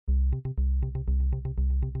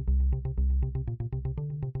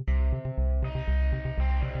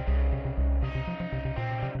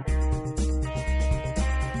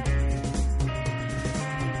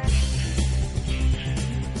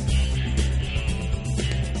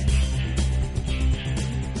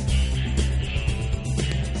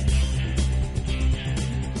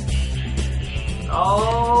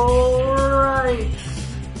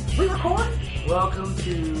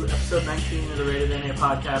to episode 19 of the Rated NA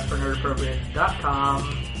podcast for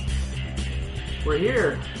nerdappropriate.com. We're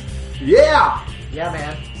here. Yeah! Yeah,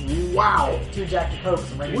 man. Wow. 2 Jack and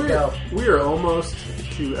Cokes. I'm ready to go. We are almost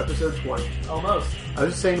to episode 20. Almost. I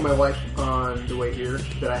was just saying to my wife on the way here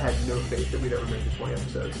that I had no faith that we'd ever make the 20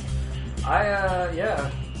 episodes. Yeah.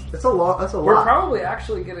 That's a lot. That's a We're lot. probably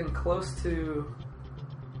actually getting close to...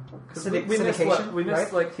 Syndication, we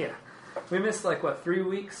missed right? We missed 3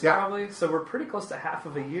 weeks probably, so we're pretty close to half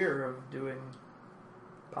of a year of doing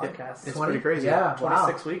podcasts. It's pretty crazy. Yeah,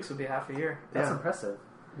 26 weeks would be half a year. That's impressive.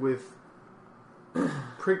 With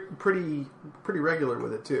pretty regular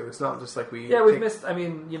with it too. It's not just like we... Yeah, we've missed,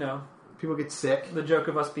 People get sick. the joke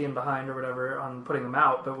of us being behind or whatever on putting them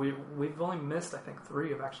out, but we've only missed, I think,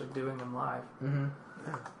 3 of actually doing them live. Mm-hmm.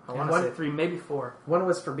 Yeah. I want to say 3, maybe 4. One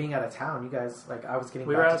was for being out of town. You guys, I was getting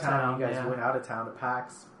We were back out to of town. town, You guys yeah. went out of town to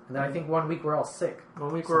PAX. And then I think 1 week we're all sick.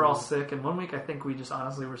 1 week we're all sick, and 1 week I think we just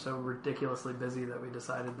honestly were so ridiculously busy that we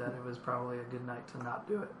decided that it was probably a good night to not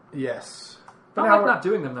do it. Yes. But I now like we're- not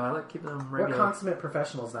doing them though. I like keeping them We're regular. consummate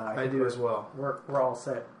professionals now. I do as well. We're all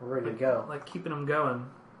set. We're ready to go. Like keeping them going.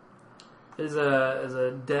 Is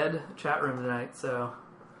a dead chat room tonight, so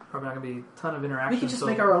probably not going to be a ton of interaction. We can just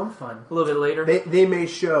until make our own fun. a little bit later. They may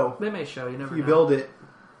show. They may show. You never If you know. build it.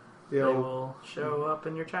 They will show up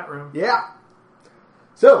in your chat room. Yeah.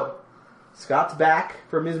 So, Scott's back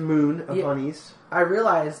from his moon of Yeah. honeys. I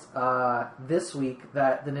realized this week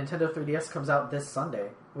that the Nintendo 3DS comes out this Sunday,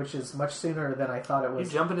 which is much sooner than I thought it You was.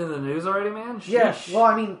 jumping into the news already, man? Sheesh. Yeah, well,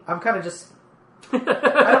 I mean, I'm kind of just...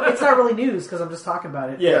 it's not really news because I'm just talking about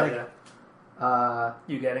it. Yeah. Yeah.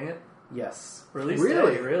 You getting it? Yes. Release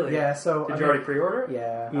Really? day, really? Yeah, so... Did you already pre-order it?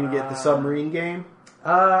 Yeah. You gonna get the submarine game?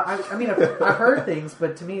 I mean, I've heard things,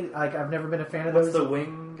 but to me, I've never been a fan of What's those. the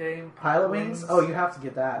wing game? Pilot Wings? Oh, you have to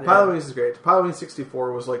get that. Yeah. Pilot Wings is great. Pilot Wings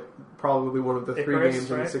 64 was probably one of the 3 Icarus,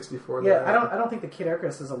 games in right? the 64. Yeah, that I don't think the Kid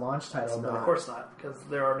Icarus is a launch title. It's but not. Of course not, because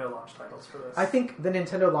there are no launch titles for this. I think the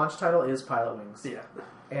Nintendo launch title is Pilot Wings. Yeah.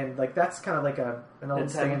 And, that's kind of like an old Nintendo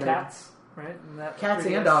standard. Cats, right? And that Cats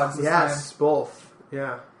 3DS? and dogs. this Yes, both.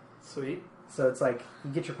 Yeah. Sweet. So it's like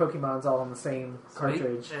you get your Pokemons all on the same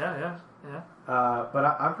cartridge. Sweet. Yeah. But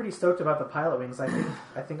I'm pretty stoked about the Pilot Wings. I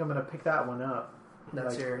think I'm going to pick that one up.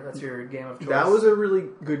 That's your game of choice. That was a really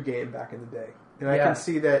good game back in the day. And I Yeah. can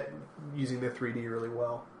see that using the 3D really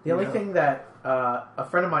well. The only thing that a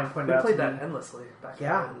friend of mine pointed we out played to that me endlessly back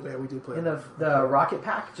Yeah. in the day. Yeah, we do play in that. the rocket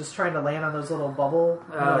pack, just trying to land on those little bubble.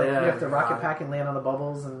 Oh, yeah. You have to rocket God. pack and land on the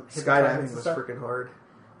bubbles and hit the Skydiving targets and was stuff. freaking hard.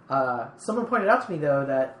 Someone pointed out to me though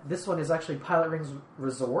that this one is actually Pilot Wings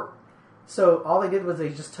Resort. So all they did was they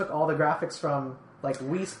just took all the graphics from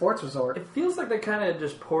Wii Sports Resort. It feels like they kind of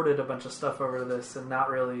just ported a bunch of stuff over to this and not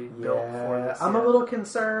really built for this. I'm yet. a little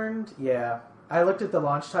concerned. Yeah, I looked at the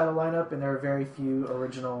launch title lineup and there are very few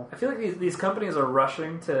original. I feel like these companies are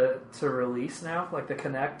rushing to release now, like the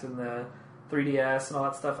Kinect and the 3DS and all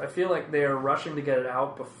that stuff. I feel like they are rushing to get it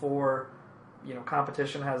out before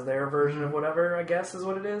competition has their version of whatever, I guess is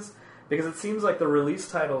what it is. Because it seems like the release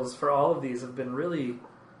titles for all of these have been really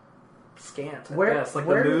scant, I guess. Like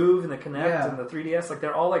the Move and the Kinect and the 3DS,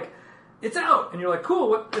 they're all it's out! And you're like, cool,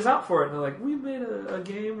 what is out for it? And they're like, we made a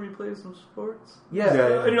game where you play some sports. Yeah.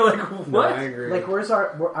 And you're like, what? No, I agree.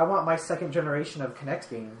 I want my second generation of Kinect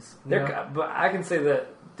games. But I can say that,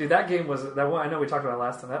 dude, that game was that one. I know we talked about it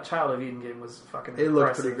last time. That Child of Eden game was fucking. It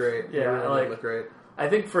looked impressive. pretty great. Yeah, it really looked great. I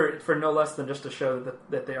think for no less than just to show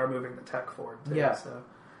that they are moving the tech forward. Too, Yeah. So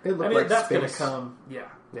It looked like that's space. going to come. Yeah.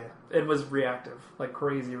 Yeah. It was reactive,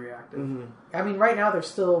 crazy reactive. Mm-hmm. I mean, right now they're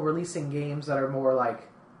still releasing games that are more like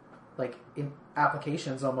in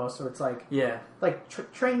applications almost, so it's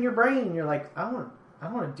train your brain. You're like, I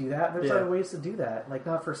want to do that. There's other ways to do that,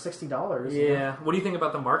 not for $60. Yeah. What do you think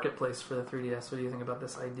about the marketplace for the 3DS? What do you think about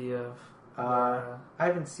this idea of? I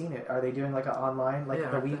haven't seen it. Are they doing an online the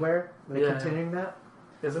WiiWare? Are they continuing that?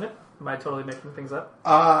 Isn't it? Am I totally making things up?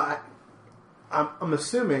 I'm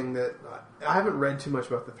assuming that I haven't read too much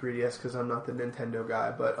about the 3DS because I'm not the Nintendo guy,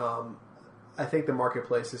 but I think the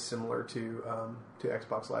marketplace is similar to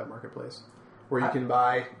Xbox Live Marketplace, where you can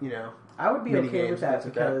buy I would be mini okay games with and that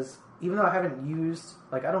things like because even though I haven't used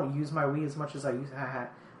I don't use my Wii as much as I used. I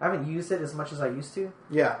haven't used it as much as I used to.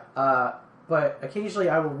 Yeah. But occasionally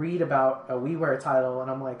I will read about a WiiWare title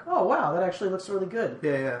and I'm like, oh wow, that actually looks really good.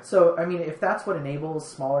 Yeah. So I mean, if that's what enables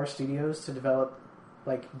smaller studios to develop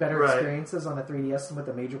better experiences on the 3DS than what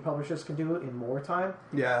the major publishers can do in more time,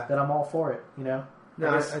 Yeah. then I'm all for it. No,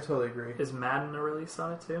 I totally agree. Is Madden a release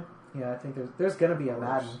on it too? Yeah, I think there's going to be a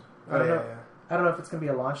Madden. I don't know if it's going to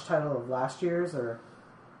be a launch title of last year's or.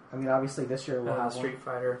 I mean, obviously this year we'll have Street one.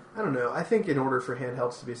 Fighter. I don't know. I think in order for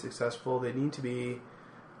handhelds to be successful, they need to be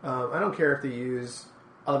I don't care if they use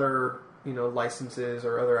other licenses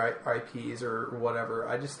or other IPs or whatever.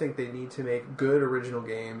 I just think they need to make good original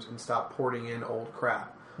games and stop porting in old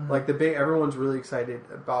crap. Mm-hmm. Like everyone's really excited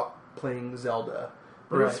about playing Zelda.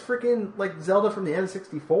 But it's freaking like Zelda from the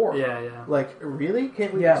N64. Yeah. Like, really?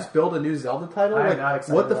 Can't we just build a new Zelda title? Like,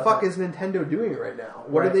 what the fuck is Nintendo doing right now?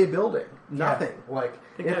 What are they building? Nothing. Like,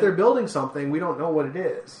 if they're building something, we don't know what it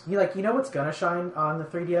is. You know what's gonna shine on the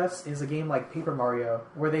 3DS is a game like Paper Mario,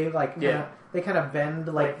 where they they kind of bend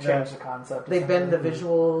change the concept. They bend the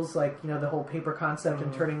visuals, the whole paper concept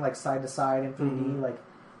and turning side to side in 3D,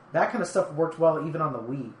 that kind of stuff worked well even on the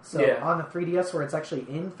Wii. So on the 3DS, where it's actually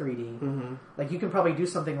in 3D, you can probably do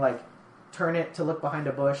something like turn it to look behind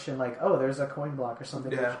a bush and there's a coin block or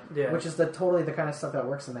something, which is totally the kind of stuff that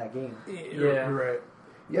works in that game. Yeah, right.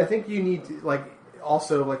 Yeah, I think you need to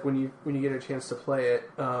also when you get a chance to play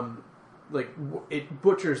it, it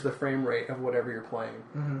butchers the frame rate of whatever you're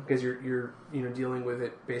playing because you're dealing with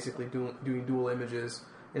it basically doing dual images,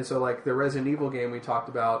 and so the Resident Evil game we talked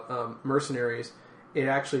about, Mercenaries. It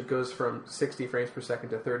actually goes from 60 frames per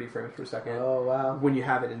second to 30 frames per second. Oh, wow. When you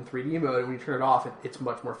have it in 3D mode, and when you turn it off, it's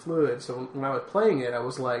much more fluid. So when I was playing it, I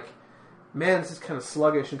was like, man, this is kind of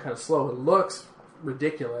sluggish and kind of slow. It looks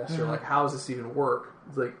ridiculous. You're like, how does this even work?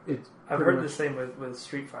 I've heard the same with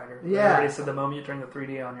Street Fighter. Yeah. Everybody said the moment you turn the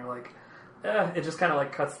 3D on, you're like, it just kind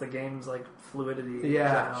of cuts the game's fluidity.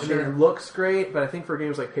 Yeah, and then it looks great, but I think for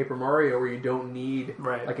games like Paper Mario, where you don't need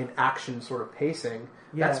an action sort of pacing,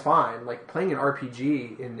 that's fine. Playing an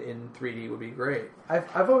RPG in 3D would be great.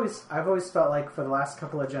 I've always felt for the last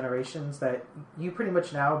couple of generations that you pretty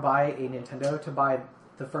much now buy a Nintendo to buy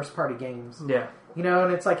the first party games. Yeah.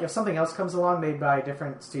 And it's if something else comes along made by a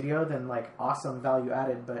different studio, then awesome value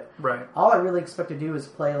added. But all I really expect to do is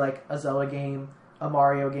play a Zelda game, a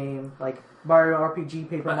Mario game, Mario RPG,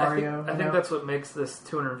 Paper Mario. I think that's what makes this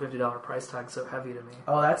 $250 price tag so heavy to me.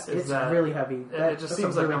 Oh, it's really heavy. It just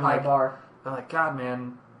seems like a really high bar. I'm like, God,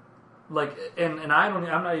 man. And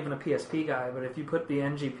I'm not even a PSP guy, but if you put the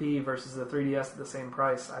NGP versus the 3DS at the same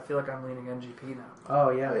price, I feel like I'm leaning NGP now. Oh,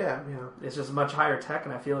 yeah. Yeah. It's just much higher tech,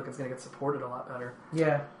 and I feel like it's going to get supported a lot better.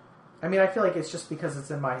 Yeah. I mean, I feel like it's just because it's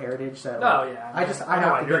in my heritage that... I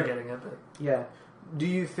know why you're getting it, but... Yeah. Do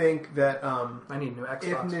you think that I need a new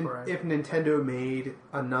Xbox if Nintendo made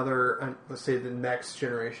another, let's say the next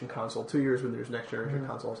generation console, 2 years when there's next generation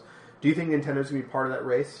consoles, do you think Nintendo's going to be part of that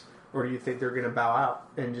race? Or do you think they're going to bow out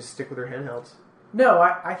and just stick with their handhelds? No,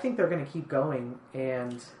 I think they're going to keep going,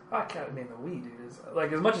 and... I can't mean the Wii, dude. Is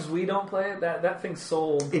as much as we don't play it, that thing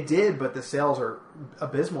sold... It did, but the sales are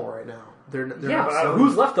abysmal right now. They're not but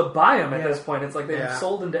who's left to buy them at this point? It's they've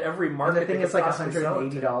sold into every market. And the thing is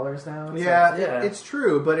 $180 now. Yeah, it's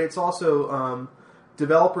true, but it's also...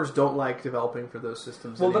 developers don't like developing for those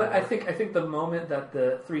systems anymore. But I think the moment that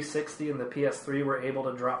the 360 and the PS3 were able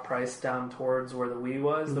to drop price down towards where the Wii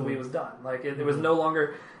was, the Wii was done. It was no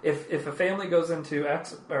longer... If a family goes into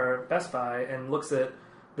Best Buy and looks at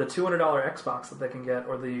the $200 Xbox that they can get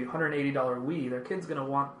or the $180 Wii, their kid's going to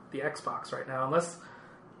want the Xbox right now, unless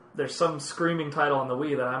there's some screaming title on the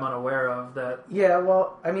Wii that I'm unaware of that... Yeah,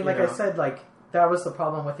 well, I mean, I said, that was the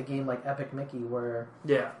problem with a game like Epic Mickey, where...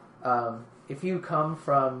 Yeah. If you come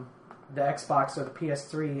from the Xbox or the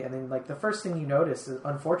PS3, and then the first thing you notice,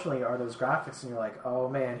 unfortunately, are those graphics, and you're like, oh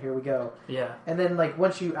man, here we go. Yeah. And then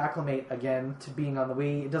once you acclimate again to being on the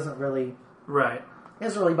Wii, it doesn't really it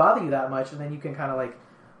doesn't really bother you that much, and then you can kind of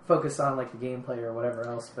focus on the gameplay or whatever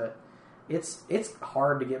else. But it's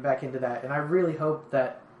hard to get back into that, and I really hope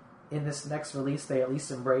that in this next release they at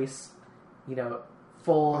least embrace,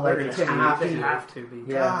 full they're going to have to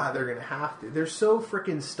be. Yeah, God, they're going to have to. They're so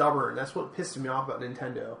freaking stubborn. That's what pisses me off about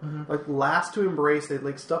Nintendo. Mm-hmm. Last to embrace, they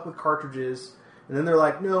stuck with cartridges, and then they're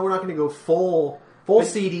like, no, we're not going to go full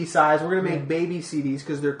CD size. We're going to make baby CDs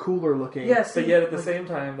because they're cooler looking. Yes, but yet at the same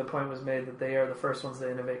time, the point was made that they are the first ones to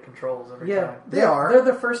innovate controls every time. They are. They're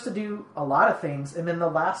the first to do a lot of things, and then the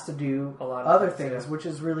last to do a lot of other things, which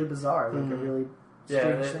is really bizarre. A really... Yeah,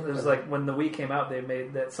 it was when the Wii came out, they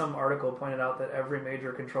made that some article pointed out that every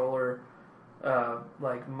major controller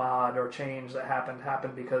mod or change that happened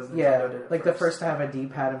because Nintendo did it first. The first to have a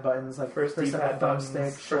D-pad and buttons, first D-pad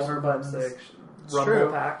thumbstick, shoulder buttons.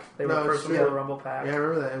 Rumble Pack. They were the first ones with a Rumble Pack. Yeah, I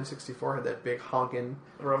remember that N64 had that big honking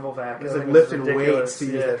Rumble Pack. It was lifting weights to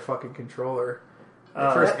use that fucking controller.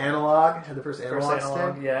 The first analog stick.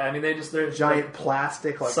 Yeah, I mean they're giant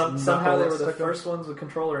plastic. Somehow they were the first ones with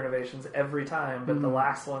controller innovations every time, but the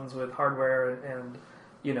last ones with hardware and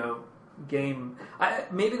game.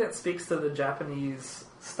 Maybe that speaks to the Japanese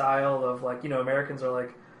style of Americans are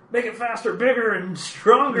make it faster, bigger, and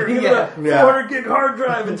stronger. Give it a 400 gig hard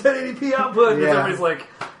drive and 1080p output. And everybody's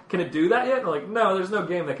can it do that yet? And like, no, there's no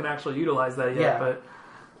game that can actually utilize that yet. But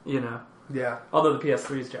Yeah. Although the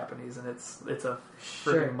PS3 is Japanese and it's a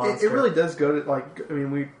freaking monster. It really does go to, like, I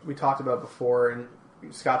mean, we talked about before, and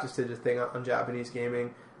Scott just did a thing on Japanese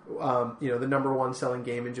gaming. The number one selling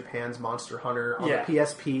game in Japan's Monster Hunter on the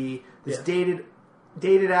PSP. This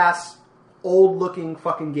dated ass, old looking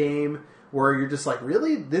fucking game where you're just like,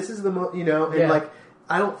 really? This is the and like,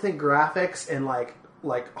 I don't think graphics and like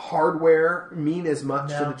hardware mean as much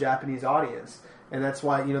to the Japanese audience. And that's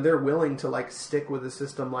why, they're willing to, like, stick with a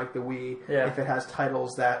system like the Wii if it has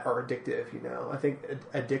titles that are addictive, I think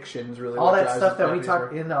addiction's really all that stuff that we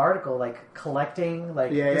talked in the article, like, collecting,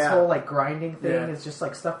 like, this whole, like, grinding thing is just,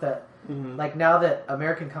 like, stuff that, like, now that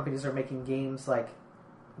American companies are making games like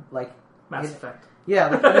Mass Effect. Yeah,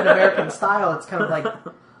 like, in an American style, it's kind of like,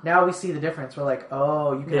 now we see the difference. We're like,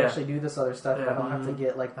 oh, you can actually do this other stuff, and I don't have to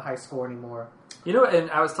get, like, the high score anymore. And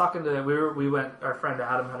I was talking to our friend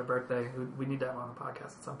Adam had a birthday. We need to have him on the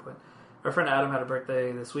podcast at some point. Our friend Adam had a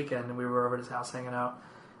birthday this weekend, and we were over at his house hanging out,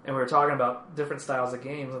 and we were talking about different styles of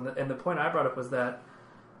games. And the point I brought up was that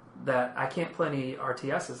I can't play any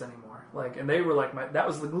RTSs anymore. Like, and they were like that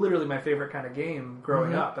was literally my favorite kind of game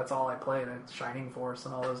growing up. That's all I played. Shining Force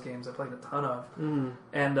and all those games I played a ton of.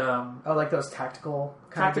 And like those tactical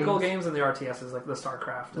games and the RTSs, like the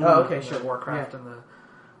StarCraft. And the Warcraft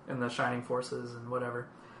and the Shining Forces and whatever.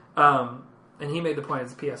 And he made the point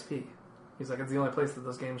it's PSP. He's like, it's the only place that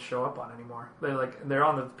those games show up on anymore. They're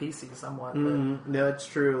on the PC somewhat. No, it's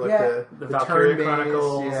true. Like the Valkyria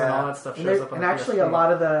Chronicles and all that stuff shows up on the the actually PSP.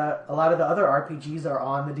 a lot of the other RPGs are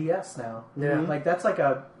on the DS now. Yeah, like that's like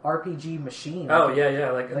a RPG machine. Oh yeah,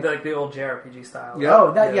 like the old JRPG style. Yeah.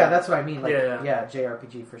 Oh, that's what I mean. Like,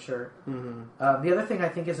 JRPG for sure. Mm-hmm. The other thing I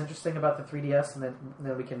think is interesting about the 3DS, and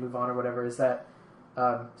then we can move on or whatever, is that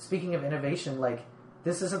speaking of innovation, like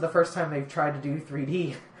this isn't the first time they've tried to do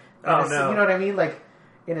 3D. Oh, no. You know what I mean? Like,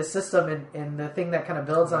 in a system, and the thing that kind of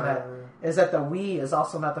builds on that is that the Wii is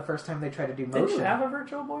also not the first time they tried to do motion. Did you have a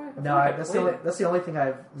Virtual Boy? No, that's the only thing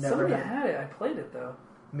I've never Somebody had it. I played it, though.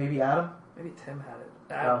 Maybe Adam? Maybe Tim had it.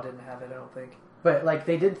 Adam didn't have it, I don't think. But, like,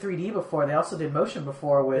 they did 3D before. They also did motion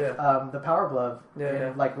before with the Power Glove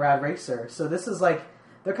and, like, Rad Racer. So this is, like,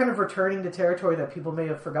 they're kind of returning to territory that people may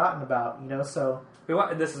have forgotten about, so...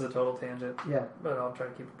 This is a total tangent. Yeah. But I'll try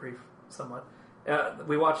to keep it brief somewhat.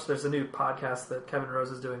 There's a new podcast that Kevin Rose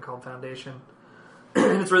is doing called Foundation.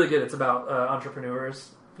 And it's really good. It's about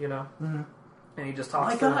entrepreneurs, Mm-hmm. And he just talks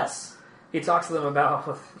like to them. us. He talks to them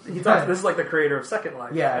about... This is like the creator of Second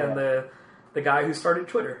Life. And the guy who started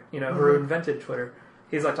Twitter, who invented Twitter.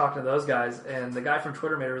 He's like talking to those guys, and the guy from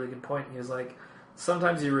Twitter made a really good point. He was like,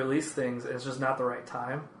 sometimes you release things, and it's just not the right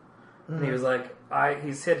time. Mm-hmm. And he was like,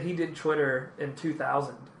 he said he did Twitter in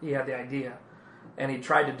 2000. He had the idea. And he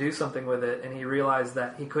tried to do something with it, and he realized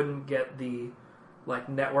that he couldn't get the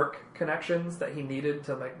network connections that he needed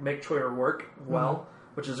to make Twitter work well,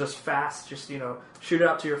 which is just fast. Just shoot it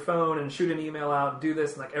out to your phone and shoot an email out, and do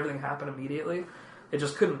this, and everything happened immediately. It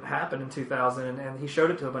just couldn't happen in 2000, and he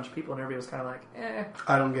showed it to a bunch of people, and everybody was kind of like, "Eh,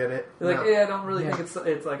 I don't get it." I don't really think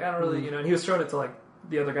it's like I don't really And he was showing it to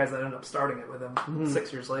the other guys that ended up starting it with him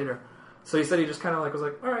 6 years later. So he said he just kind of was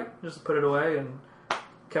like, all right, just put it away and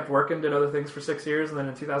kept working, did other things for 6 years, and then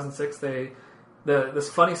in 2006, this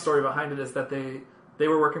funny story behind it is that they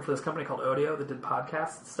were working for this company called Odeo that did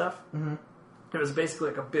podcast stuff. Mm-hmm. It was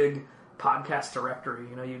basically like a big podcast directory.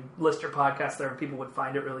 You list your podcast there, and people would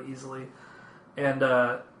find it really easily. And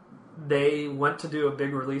they went to do a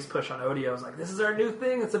big release push on Odeo. It was like, this is our new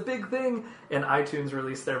thing. It's a big thing. And iTunes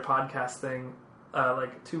released their podcast thing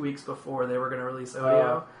 2 weeks before they were going to release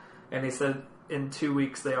Odeo. And they said in 2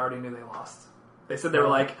 weeks they already knew they lost. They said they were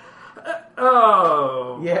like,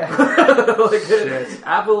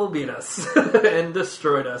 Apple beat us and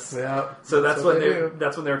destroyed us. Yeah. So that's when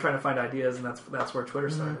they were trying to find ideas, and that's where Twitter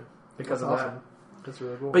started because of that. That's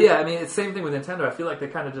really cool. But yeah, I mean, it's the same thing with Nintendo. I feel like they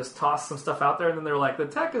kind of just tossed some stuff out there, and then they were like, the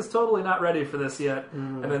tech is totally not ready for this yet,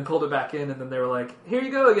 and then pulled it back in, and then they were like, here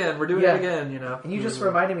you go again, we're doing it again, And you just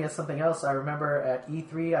reminded me of something else. I remember at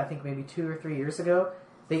E3, I think maybe 2 or 3 years ago,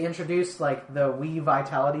 they introduced the Wii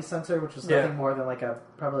Vitality Sensor, which was nothing more than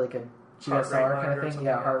probably a GSR kind of thing,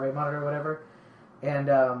 heart rate monitor or whatever, and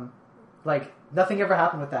nothing ever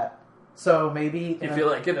happened with that. So maybe you feel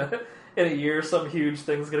like in a year, some huge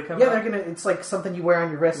thing's gonna come out. Yeah, they're gonna. It's like something you wear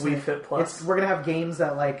on your wrist. Wii Fit Plus. We're gonna have games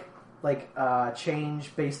that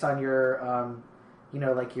change based on your,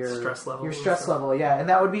 your stress level. Your stress level, and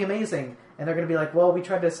that would be amazing. And they're gonna be like, well, we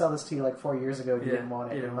tried to sell this to you 4 years ago, and you didn't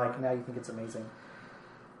want it, and now you think it's amazing.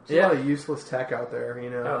 There's a lot of useless tech out there,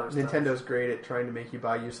 Nintendo's great at trying to make you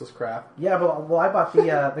buy useless crap. Yeah, well, I bought the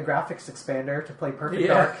graphics expander to play Perfect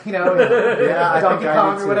Dark, Donkey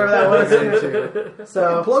Kong or whatever that was.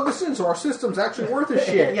 So plug this in so our system's actually worth a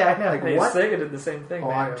shit. Yeah, I know. Hey, what? Sega did the same thing,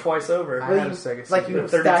 twice over. I had a Sega CD. Like you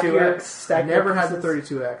stack 32X. I never had the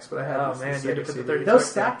 32X, but I had the Sega CD. Those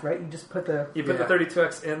stacked, right? You just put the... You put the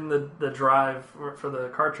 32X in the drive for the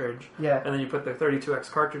cartridge. Yeah. And then you put the 32X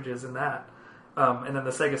cartridges in that. And then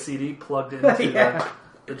the Sega CD plugged into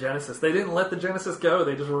the Genesis. They didn't let the Genesis go.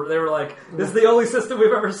 They were like, "This is the only system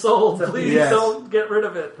we've ever sold. Please don't get rid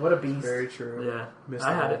of it." What a beast! Very true. Yeah, missed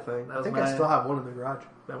the whole thing. I think I still have one in the garage.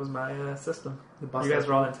 That was my system. You guys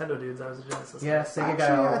were all Nintendo dudes. I was a Genesis. Yeah, Sega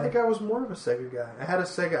guy. I think I was more of a Sega guy. I had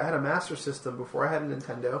a Master System before I had a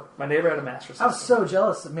Nintendo. My neighbor had a Master System. I was so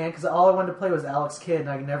jealous, man, because all I wanted to play was Alex Kidd, and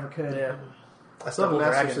I never could. Yeah. I still have a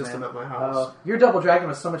Master System at my house. Your Double Dragon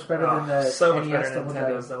was so much better than the so much NES better than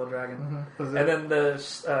Nintendo's Double Dragon. Mm-hmm. And then the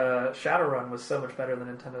Shadowrun was so much better than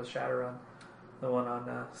Nintendo's Shadowrun, the one on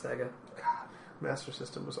Sega. God, Master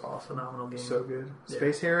System was awesome. Phenomenal game. So good. Yeah.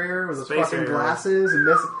 Space Harrier with those Space fucking Harrier. glasses and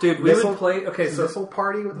Dude, we would play. Okay, so Missile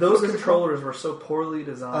Party. With those controllers were so poorly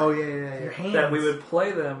designed. Oh yeah. Your hands. That we would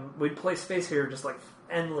play them. We'd play Space Harrier just like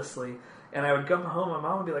endlessly. And I would come home, my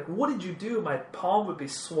mom would be like, "What did you do?" My palm would be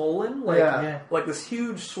swollen, like this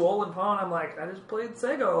huge swollen palm. I'm like, "I just played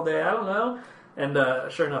Sega all day. I don't know." And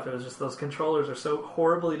sure enough, it was just those controllers are so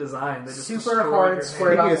horribly designed. They just super hard.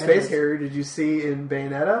 Speaking of Space Harrier, did you see in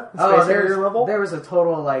Bayonetta the Space Harrier level? There was a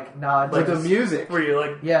total nod. Like the music, where you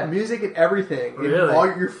like music and everything. Really?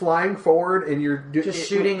 While you're flying forward and you're just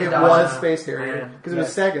shooting. It was Space Harrier because it was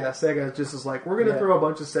Sega. Sega just was like, we're going to throw a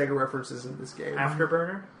bunch of Sega references in this game.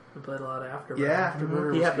 Afterburner. We played a lot of Afterburner. Yeah,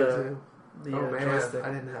 Afterburner. He was had good the joystick.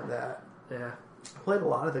 I didn't have that. Yeah. I played a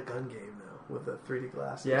lot of the gun game though with the 3D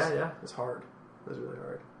glasses. Yeah. It was hard. It was really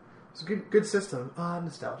hard. It's a good system.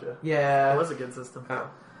 Nostalgia. Yeah, it was a good system. Oh.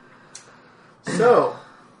 So,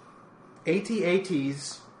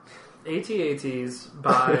 AT-ATs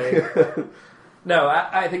by. No,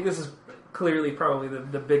 I think this is clearly probably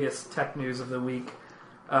the biggest tech news of the week.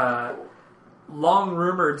 Long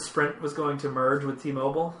rumored Sprint was going to merge with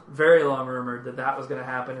T-Mobile. Very long rumored that was going to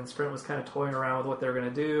happen, and Sprint was kind of toying around with what they were going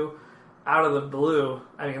to do. Out of the blue,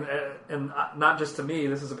 I mean, and not just to me,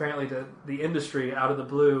 this is apparently to the industry. Out of the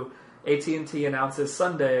blue, AT&T announces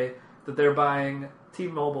Sunday that they're buying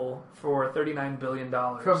T-Mobile for $39 billion.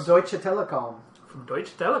 From Deutsche Telekom. From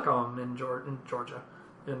Deutsche Telekom in Georgia.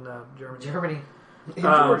 In Germany. In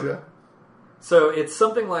Georgia. So it's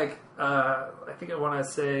something like, I think I want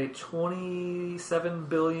to say $27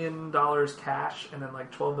 billion cash and then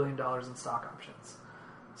like $12 billion in stock options.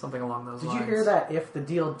 Something along those lines. Did you hear that if the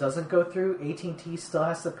deal doesn't go through, AT&T still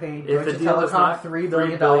has to pay Deutsche Telekom $3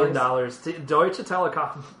 billion? Deutsche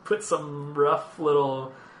Telekom put some rough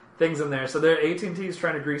little things in there. So AT&T is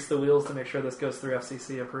trying to grease the wheels to make sure this goes through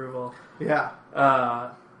FCC approval. Yeah.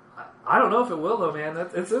 I don't know if it will, though, man.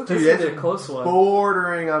 It's going to be a close one.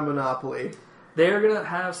 Bordering on monopoly. They're going to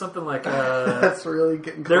have something like... That's really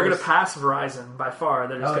getting close. They're going to pass Verizon by far.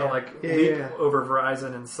 They're just going to leap over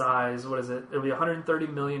Verizon in size. What is it? It'll be 130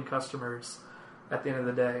 million customers at the end of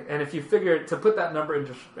the day. And if you figure, to put that number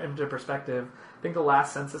into perspective, I think the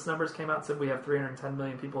last census numbers came out and said we have 310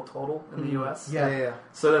 million people total in the U.S. Yeah.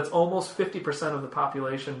 So that's almost 50% of the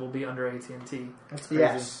population will be under AT&T. That's crazy.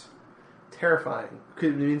 Yes. Terrifying.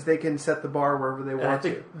 It means they can set the bar wherever they want I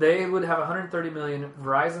think they would have 130 million.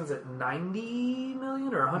 Verizon's at 90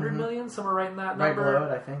 million or 100 million, somewhere right in that number. Right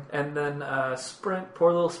below it, I think. And then Sprint,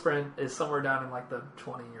 poor little Sprint, is somewhere down in like the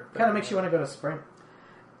 20 or 30. Kind of makes you want to go to Sprint.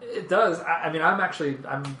 It does. I mean,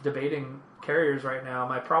 I'm debating carriers right now.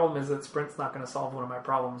 My problem is that Sprint's not going to solve one of my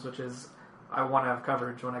problems, which is I want to have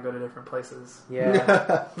coverage when I go to different places.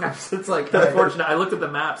 Yeah. It's like unfortunate. I looked at the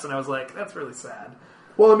maps and I was like, that's really sad.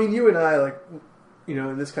 Well, I mean, you and I,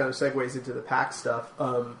 and this kind of segues into the PAX stuff.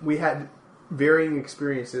 We had varying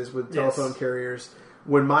experiences with telephone carriers.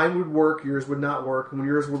 When mine would work, yours would not work. When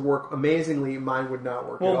yours would work amazingly, mine would not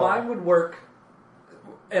work at all. Well, mine would work,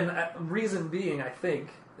 and reason being, I think,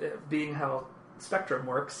 being how Spectrum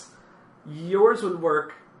works, yours would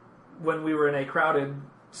work when we were in a crowded,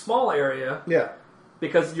 small area. Yeah.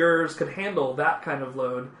 Because yours could handle that kind of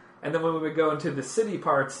load. And then when we would go into the city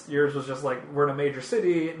parts, yours was just like, we're in a major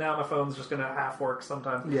city, now my phone's just going to half work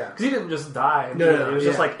sometimes. Yeah. Because you didn't just die. No, it was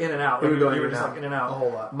just like in and out. You were just like in and out. A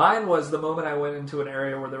whole lot. Mine was the moment I went into an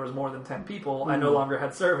area where there was more than 10 people, I no longer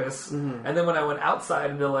had service. Mm-hmm. And then when I went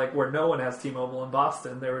outside into like where no one has T-Mobile in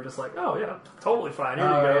Boston, they were just like, oh yeah, totally fine, here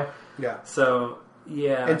you go. Yeah. So,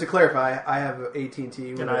 yeah. And to clarify, I have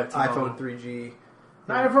AT&T with I have iPhone 3G.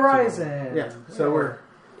 I have Verizon. Yeah. So we're...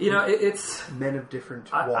 it's men of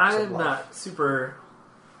different walks of life. I'm not super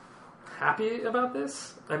happy about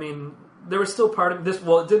this. I mean, there was still part of this.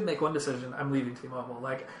 Well, it did make one decision. I'm leaving T-Mobile.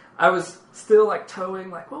 Like, I was still like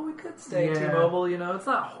towing. Like, well, we could stay at T-Mobile. It's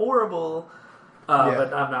not horrible,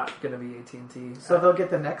 but I'm not going to be AT&T. So they'll get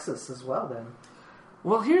the Nexus as well then.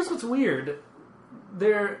 Well, here's what's weird.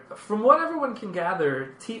 From what everyone can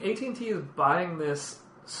gather, AT&T is buying this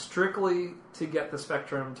strictly to get the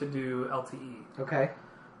spectrum to do LTE. Okay.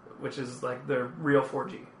 Which is like their real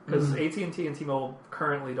 4G. Because AT&T and T-Mobile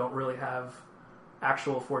currently don't really have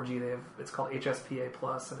actual 4G. It's called HSPA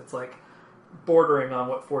Plus, and it's like bordering on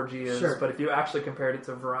what 4G is. Sure. But if you actually compared it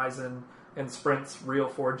to Verizon and Sprint's real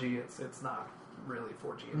 4G, it's not really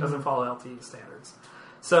 4G. It doesn't follow LTE standards.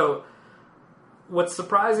 So what's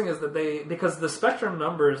surprising is that because the spectrum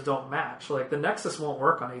numbers don't match, like the Nexus won't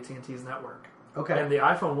work on AT&T's network. Okay. And the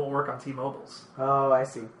iPhone won't work on T-Mobile's. Oh, I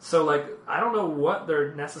see. So, like, I don't know what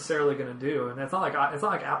they're necessarily going to do, and it's not like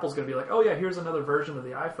Apple's going to be like, oh yeah, here's another version of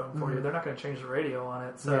the iPhone for you. They're not going to change the radio on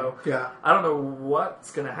it. So, I don't know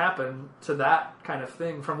what's going to happen to that kind of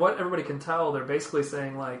thing. From what everybody can tell, they're basically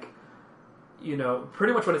saying like,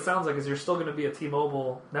 pretty much what it sounds like is you're still going to be a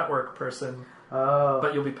T-Mobile network person,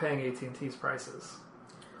 but you'll be paying AT&T's prices.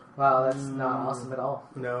 Wow, that's not awesome at all.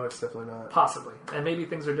 No, it's definitely not. Possibly. And maybe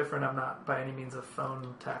things are different. I'm not by any means a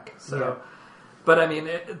phone tech. So, but I mean,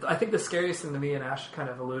 I think the scariest thing to me, and Ash kind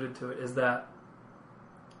of alluded to it, is that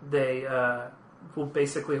they will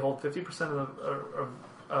basically hold 50%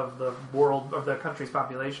 of the world, of the country's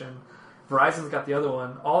population. Verizon's got the other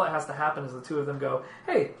one. All that has to happen is the two of them go,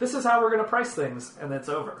 hey, this is how we're going to price things, and it's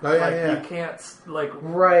over. You can't, what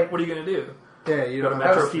are you going to do? Yeah, you don't have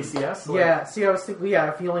Metro PCS? See, I was thinking,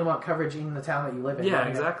 if you only want coverage in the town that you live in. Yeah,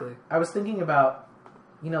 exactly. I was thinking about,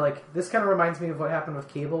 this kind of reminds me of what happened with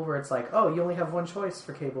cable, where it's like, oh, you only have one choice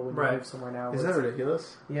for cable when you move somewhere now. Isn't that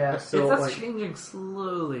ridiculous? Yeah. That's changing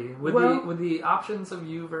slowly. With the options of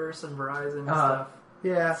Uverse and Verizon and stuff.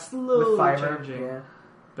 Yeah. Slowly with fiber, changing.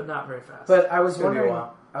 But not very fast. But I was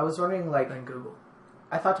wondering, like... Than Google.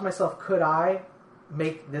 I thought to myself, could I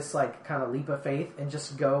make this, kind of leap of faith and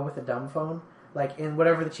just go with a dumb phone? In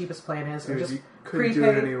whatever the cheapest plan is, and just couldn't do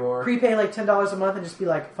it anymore. Prepay $10 a month and just be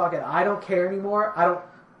like, fuck it, I don't care anymore. I don't,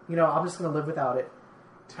 I'm just going to live without it.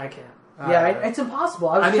 I can't. It's impossible.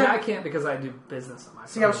 I can't because I do business on my phone.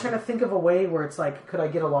 See, I was trying to think of a way where it's like, could I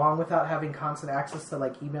get along without having constant access to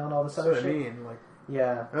email and all this other shit?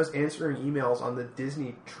 I was answering emails on the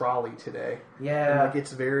Disney trolley today. Yeah. And,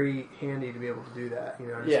 it's very handy to be able to do that.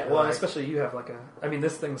 Especially you have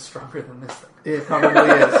this thing's stronger than this thing. It probably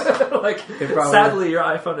is. Sadly, your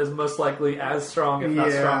iPhone is most likely as strong, if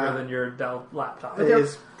not stronger, than your Dell laptop. It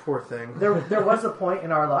is. Poor thing. There was a point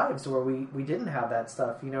in our lives where we didn't have that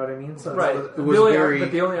stuff. You know what I mean? So right.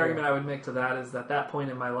 The only argument I would make to that is that point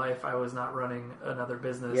in my life, I was not running another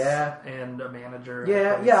business and a manager.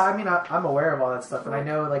 Yeah. I mean, I'm aware of all that stuff, and I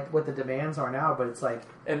know what the demands are now. But it's like,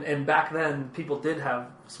 and back then, people did have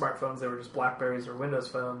smartphones. They were just BlackBerries or Windows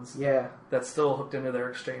phones. Yeah. That still hooked into their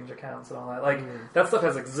Exchange accounts and all that. That stuff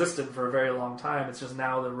has existed for a very long time. It's just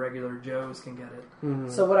now the regular Joes can get it. Mm-hmm.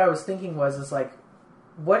 So what I was thinking is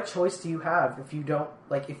what choice do you have if you don't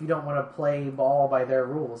want to play ball by their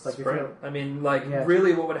rules?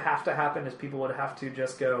 Really, what would have to happen is people would have to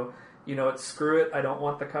just go, screw it. I don't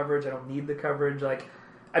want the coverage. I don't need the coverage.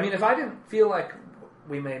 If I didn't feel like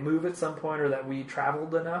we may move at some point or that we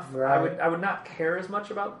traveled enough, right. I would not care as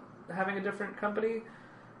much about having a different company.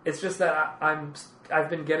 It's just that I've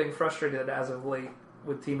been getting frustrated as of late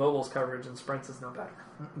with T-Mobile's coverage, and Sprint's is no better.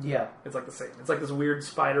 Yeah. It's the same. It's this weird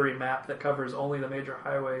spidery map that covers only the major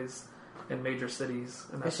highways in major cities.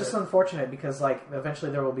 And it's just unfortunate because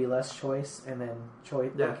eventually there will be less choice, and then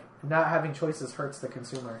not having choices hurts the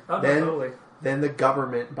consumer. Oh, totally. Then the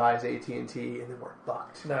government buys AT&T, and then we're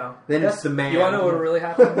fucked. No. Then it's demand. You want to know what really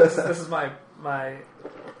happened? This is my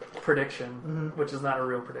prediction, which is not a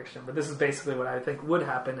real prediction, but this is basically what I think would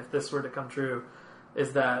happen if this were to come true,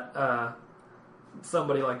 is that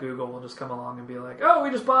somebody like Google will just come along and be like, oh, we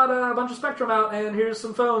just bought a bunch of spectrum out, and here's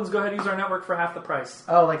some phones. Go ahead and use our network for half the price.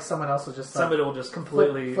 Oh, someone else will just... somebody will just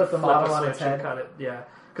completely flip the model on its head and cut it. Yeah.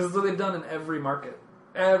 Because that's what they've done in every market.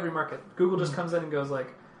 Every market. Google just comes in and goes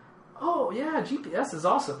oh, yeah, GPS is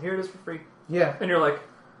awesome. Here it is for free. Yeah. And you're like,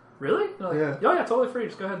 really? You're oh, yeah, totally free.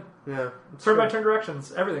 Just go ahead. Yeah. Turn by turn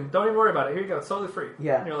directions. Everything. Don't even worry about it. Here you go. It's totally free.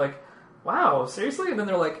 Yeah. And you're like, wow, seriously? And then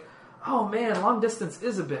they're like, oh, man, long distance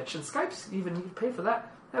is a bitch. And Skype's even, you can pay for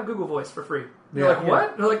that. Have Google Voice for free. You're like,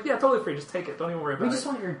 what? They're like, yeah, totally free. Just take it. Don't even worry about it. We just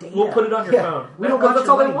want your data. We'll put it on your phone. We don't want that's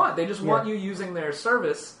all money. They want. They just want you using their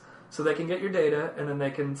service so they can get your data and then they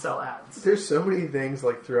can sell ads. There's so many things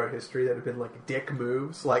like throughout history that have been like dick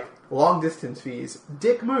moves, like long distance fees.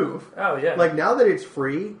 Dick move. Oh yeah. Like now that it's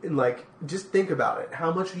free, and like just think about it,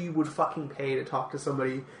 how much you would fucking pay to talk to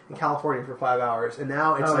somebody in California for 5 hours, and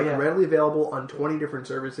now it's readily available on 20 different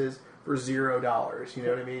services for $0. You know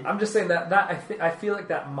what I mean? I'm just saying that I feel like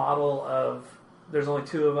that model of there's only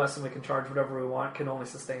two of us and we can charge whatever we want can only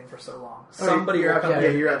sustain for so long. Somebody will come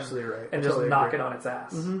in you're absolutely right. And just knock it on its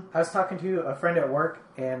ass. Mm-hmm. I was talking to a friend at work,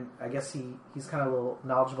 and I guess he's kind of a little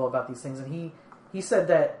knowledgeable about these things, and he said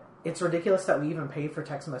that it's ridiculous that we even pay for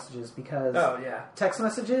text messages because text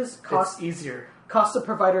messages cost the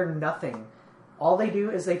provider nothing. All they do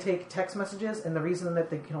is they take text messages, and the reason that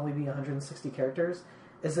they can only be 160 characters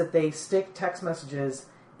is that they stick text messages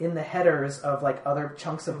in the headers of like other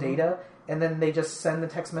chunks of data, and then they just send the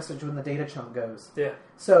text message when the data chunk goes. Yeah.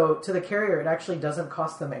 So to the carrier, it actually doesn't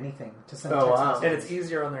cost them anything to send text messages. And it's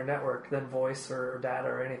easier on their network than voice or data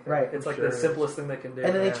or anything. Right. It's like the simplest thing they can do.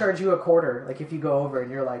 And then they charge you a quarter, like if you go over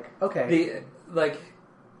and you're like, okay.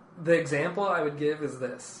 The example I would give is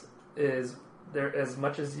this, is there, as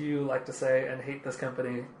much as you like to say and hate this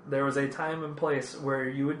company, there was a time and place where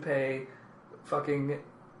you would pay fucking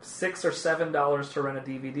 $6 or $7 to rent a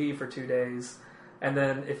DVD for 2 days, and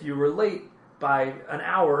then if you were late by an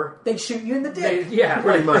hour, they'd shoot you in the dick.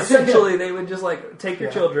 Pretty much. Essentially, they would just like take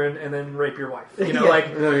your children and then rape your wife. You know,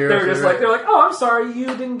 they're like, oh, I'm sorry, you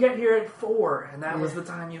didn't get here at 4, and that was the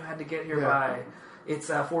time you had to get here by. It's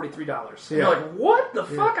 $43. Yeah. You're like, what the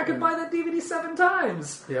fuck? I could buy that DVD 7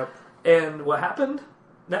 times. Yep. And what happened?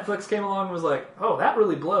 Netflix came along and was like, oh, that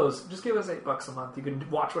really blows. Just give us $8 a month. You can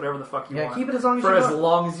watch whatever the fuck you want. Yeah, keep it as long as you want. For as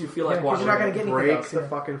long as you feel like watching. You're not going to get anything else. Break the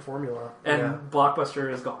fucking formula. And Blockbuster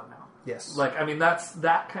is gone now. Yes. Like, I mean,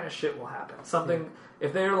 that kind of shit will happen.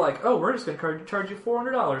 If they're like, oh, we're just going to charge you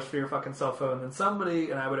 $400 for your fucking cell phone, then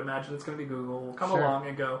somebody, and I would imagine it's going to be Google, will come along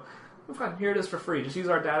and go, well, fine, here it is for free. Just use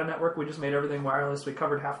our data network. We just made everything wireless. We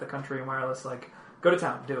covered half the country in wireless. Like, go to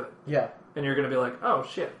town. Do it. Yeah. And you're going to be like, oh,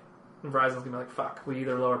 shit. And Verizon's going to be like, fuck, we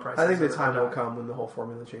either lower prices. I think the time will come when the whole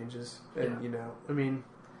formula changes. And, I mean,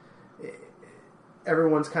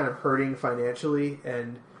 everyone's kind of hurting financially,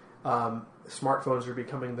 and smartphones are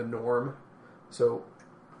becoming the norm. So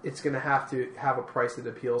it's going to have a price that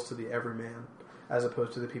appeals to the everyman as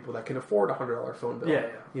opposed to the people that can afford a $100 phone bill. Yeah.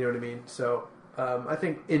 You know what I mean? So I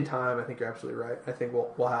think in time, I think you're absolutely right. I think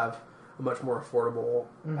we'll have a much more affordable.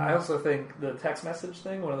 Mm-hmm. I also think the text message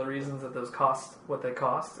thing, one of the reasons that those cost what they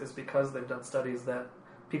cost is because they've done studies that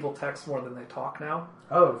people text more than they talk now.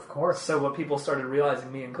 Oh, of course. So what people started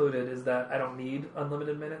realizing, me included, is that I don't need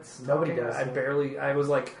unlimited minutes. Nobody does. I barely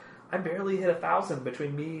hit 1,000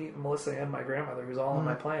 between me, Melissa, and my grandmother, who's all on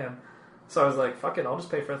my plan. So I was like, fuck it, I'll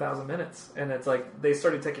just pay for 1,000 minutes. And it's like, they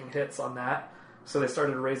started taking hits on that. So they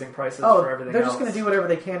started raising prices for everything else. They're just going to do whatever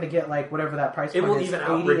they can to get like whatever that price point is. It will even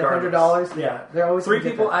out $80 to $100. Yeah. They're always 3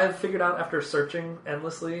 people I've figured out after searching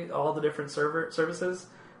endlessly all the different services,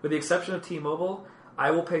 with the exception of T-Mobile, I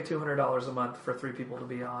will pay $200 a month for 3 people to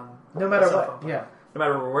be on. No matter what. Yeah. No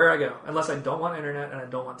matter where I go, unless I don't want internet and I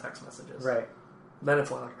don't want text messages. Right. Then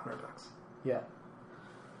it's only like $100. Yeah.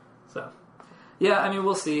 So, yeah, I mean,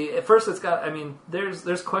 we'll see. At first,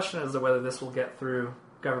 there's question as to whether this will get through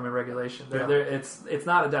government regulation. It's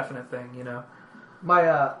not a definite thing, you know.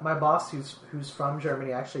 My boss, who's from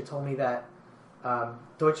Germany, actually told me that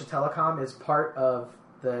Deutsche Telekom is part of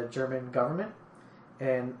the German government,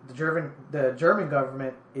 and the German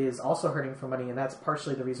government is also hurting for money, and that's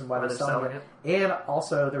partially the reason why they're selling it, and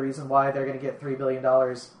also the reason why they're going to get $3 billion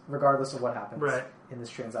regardless of what happens in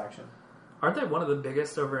this transaction. Aren't they one of the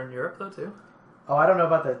biggest over in Europe, though, too? Oh, I don't know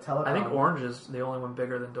about the telecom. I think Orange is the only one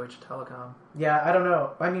bigger than Deutsche Telekom. Yeah, I don't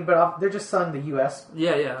know. I mean, but they're just selling the U.S.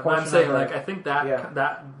 Yeah. But I'm saying, I think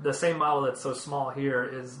that the same model that's so small here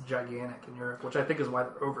is gigantic in Europe, which I think is why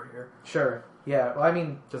they're over here. Sure. Yeah. Well, I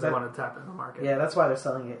mean, because they want to tap into the market. Yeah, that's why they're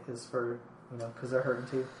selling it, is for because they're hurting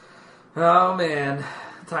too. Oh man,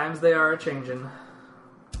 times they are changing.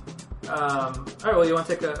 All right, well, you want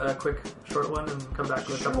to take a quick, short one and come back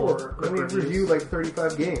with a couple quick reviews? We reviewed like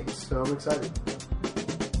 35 games, so I'm excited.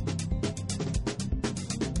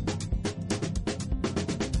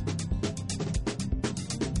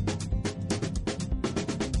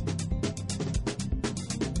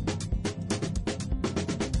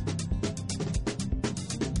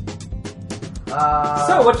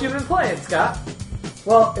 So, what you been playing, Scott?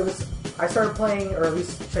 Well, I started playing, or at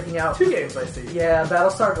least checking out 2 games, I see. Yeah,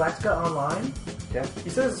 Battlestar Galactica Online. Yeah. He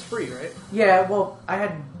says it's free, right? Yeah, well, I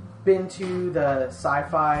had been to the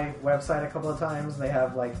Sci-Fi website a couple of times. They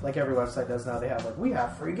have, like every website does now, they have, we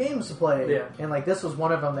have free games to play. Yeah. And, this was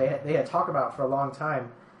one of them they had talked about for a long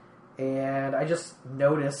time. and I just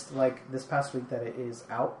noticed like this past week that it is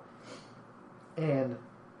out, and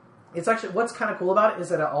it's actually what's kind of cool about it is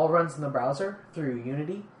that it all runs in the browser through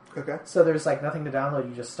Unity. Okay. So there's like nothing to download.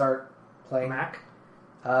 You just start playing. Mac.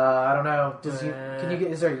 I don't know. Can you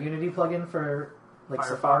get? Is there a Unity plugin for like Firefox.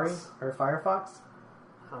 Safari or Firefox?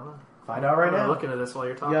 I don't know. Find out right now. I'm looking at this while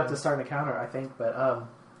you're talking. You have to start an account, I think, but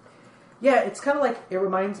yeah, it's kind of like it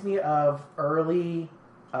reminds me of early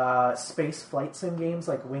space flight sim games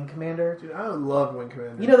like Wing Commander. Dude, I love Wing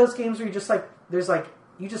Commander. You know those games where you just like there's like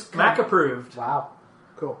you just Mac approved. Wow,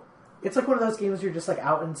 cool. it's like one of those games where you're just like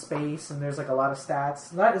out in space and there's like a lot of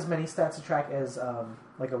stats. Not as many stats to track as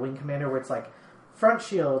like a Wing Commander where it's like front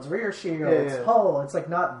shields, rear shields, hull. It's like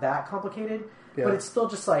not that complicated, but it's still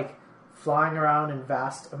just like flying around in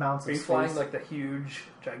vast amounts of space. Are you flying like the huge,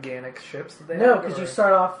 gigantic ships that they have? No, because you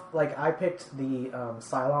start off like I picked the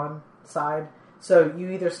Cylon side, so you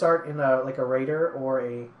either start in a Raider or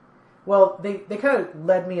a. Well, they kind of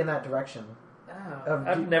led me in that direction. Oh,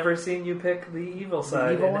 I've never seen you pick the evil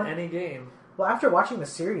side in any game. Well, after watching the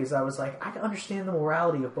series, I was like, I can understand the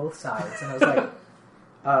morality of both sides, and I was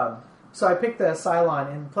like, so I picked the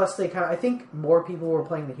Cylon, and plus I think more people were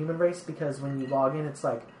playing the human race because when you log in, it's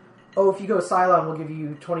like, oh, if you go Cylon, we'll give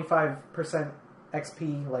you 25%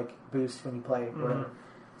 XP like boost when you play, whatever.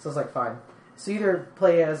 So it's like fine. So either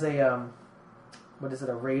play as a what is it,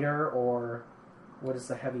 a Raider, or what is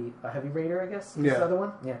a heavy Raider? I guess is the other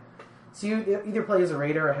one. Yeah. So you either play as a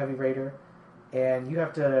Raider or a heavy Raider, and you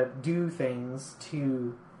have to do things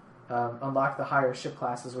to unlock the higher ship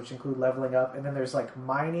classes, which include leveling up, and then there's like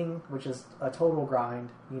mining, which is a total grind,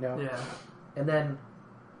 you know. Yeah. And then,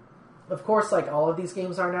 of course, like all of these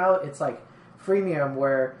games are now, it's like freemium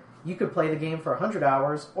where you could play the game for 100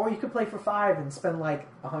 hours, or you could play for 5 and spend like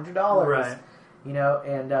 $100, right? You know,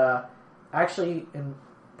 and actually, and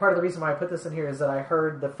part of the reason why I put this in here is that I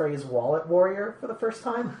heard the phrase "wallet warrior" for the first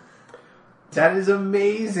time. That is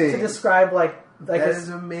amazing. To describe that is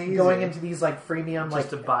amazing. Going into these like freemium just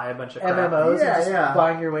to buy a bunch of crap. MMOs, and just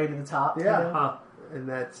buying your way to the top. Yeah, you know? Huh. And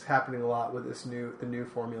that's happening a lot with the new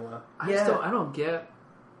formula. I don't get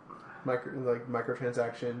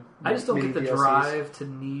microtransaction. I just don't get the DLCs. drive to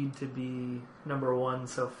need to be number one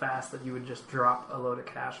so fast that you would just drop a load of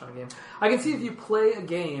cash on a game. I can see if you play a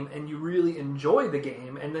game and you really enjoy the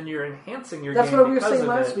game, and then you're enhancing your game. That's what we were saying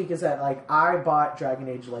last week. Is that like I bought Dragon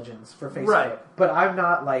Age Legends for Facebook, right? But I'm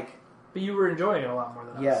not like. But you were enjoying it a lot more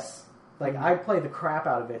than us. Yes. Like, I play the crap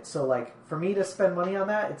out of it. So, like, for me to spend money on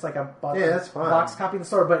that, it's like I bought that's fine. Box copy in the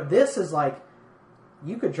store. But this is like,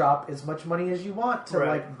 you could drop as much money as you want to,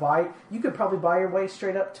 like, buy... You could probably buy your way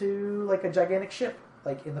straight up to, like, a gigantic ship,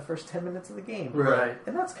 like, in the first 10 minutes of the game. Right.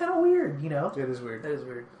 And that's kind of weird, you know? It is weird. It is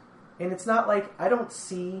weird. And it's not like... I don't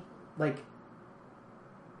see, like...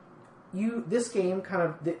 This game kind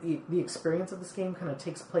of... The experience of this game kind of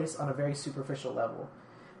takes place on a very superficial level.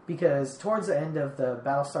 Because towards the end of the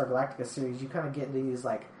Battlestar Galactica series, you kind of get into these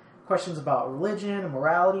like questions about religion and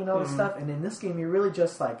morality and all this stuff. And in this game, you're really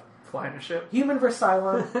just like flying a ship, human versus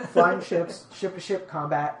Cylon, flying ships, ship to ship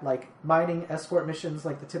combat, like mining, escort missions,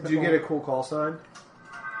 like the typical. Did you get a cool call sign?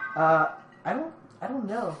 I don't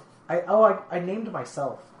know. I named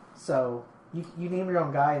myself. So you name your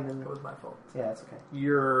own guy, and then it was my fault. Yeah, it's okay.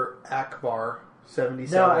 You're Akbar.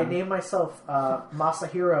 77. No, I named myself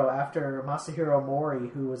Masahiro after Masahiro Mori,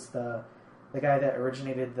 who was the guy that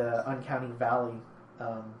originated the Uncanny Valley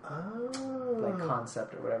like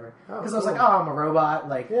concept or whatever. Because I was like, oh, I'm a robot.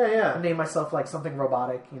 Like, I named myself like something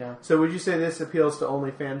robotic, you know. So would you say this appeals to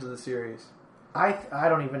only fans of the series? I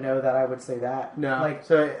don't even know that I would say that. No. Like,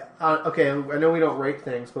 so okay, I know we don't rate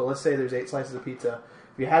things, but let's say there's 8 slices of pizza.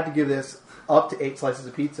 If you had to give this up to 8 slices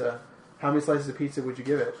of pizza, how many slices of pizza would you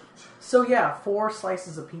give it? So yeah, 4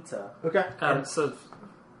 slices of pizza. Okay. So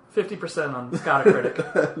 50% on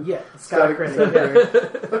Scotticritic. Yeah, Scotticritic.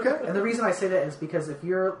 Yeah. Okay. And the reason I say that is because if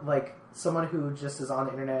you're like someone who just is on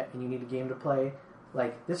the internet and you need a game to play,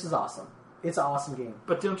 like this is awesome. It's an awesome game.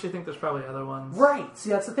 But don't you think there's probably other ones? Right.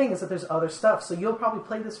 See, that's the thing is that there's other stuff. So you'll probably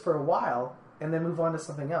play this for a while and then move on to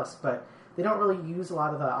something else. But they don't really use a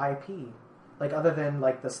lot of the IP, like other than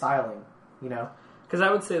like the styling, you know. Because I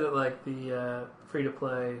would say that, like, the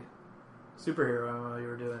free-to-play superhero MMO you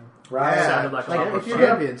were doing sounded like a lot more if you're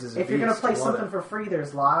fun. Gonna play something for free,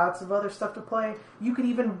 there's lots of other stuff to play. You could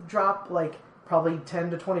even drop, like, probably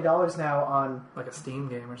 $10 to $20 now on... Like a Steam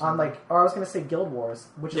game or something. On, like... Or I was going to say Guild Wars,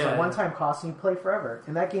 which is a one-time cost and you play forever.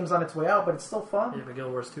 And that game's on its way out, but it's still fun. Yeah, but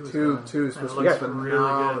Guild Wars 2 is fun. 2 is supposed to be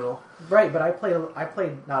phenomenal. Right, but I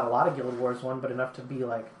played not a lot of Guild Wars 1, but enough to be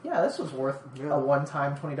like, yeah, this was worth a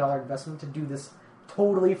one-time $20 investment to do this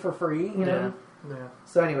totally for free, you know? Yeah.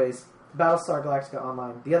 So anyways, Battlestar Galactica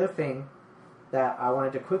Online. The other thing that I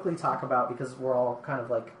wanted to quickly talk about, because we're all kind of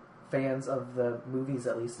like fans of the movies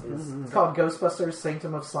at least, is it's called Ghostbusters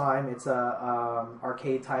Sanctum of Slime. It's a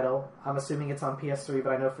arcade title. I'm assuming it's on PS3,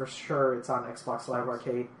 but I know for sure it's on Xbox Live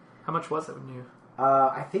Arcade. How much was it when you...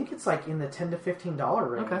 I think it's like in the $10 to $15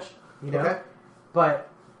 range. Okay. You know? But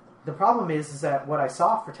the problem is that what I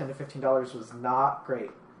saw for $10 to $15 was not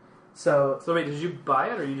great. So wait, did you buy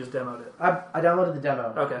it or you just demoed it? I downloaded the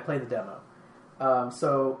demo. Okay. I played the demo.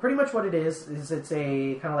 So pretty much what it is it's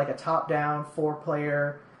a kind of like a top-down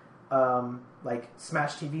 4-player like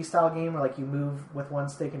Smash TV style game where like you move with one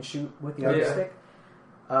stick and shoot with the other stick.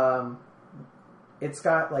 It's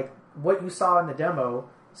got like what you saw in the demo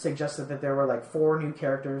suggested that there were like 4 new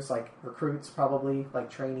characters, like recruits probably, like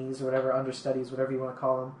trainees or whatever, understudies, whatever you want to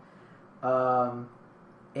call them.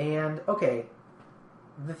 And okay,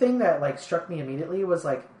 the thing that like struck me immediately was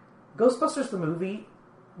like Ghostbusters the movie.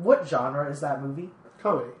 What genre is that movie?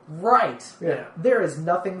 Comedy. Right. Yeah. There is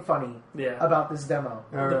nothing funny about this demo.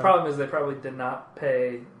 The problem is they probably did not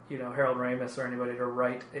pay, Harold Ramis or anybody to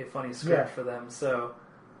write a funny script for them. So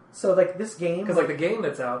like this game... Because like the game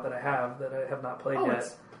that's out that I have not played yet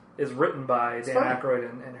is written by Dan Aykroyd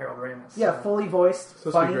and Harold Ramis. Yeah, fully voiced,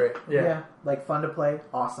 so funny. Great. Yeah, like fun to play.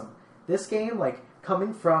 Awesome. This game, like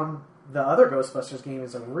coming from the other Ghostbusters game,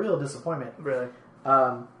 is a real disappointment. Really?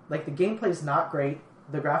 Like the gameplay's not great.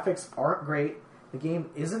 The graphics aren't great. The game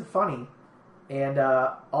isn't funny. And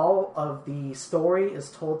all of the story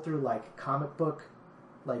is told through like comic book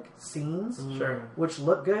like scenes, sure, which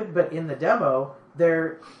look good, but in the demo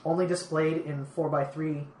they're only displayed in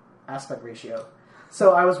 4:3 aspect ratio.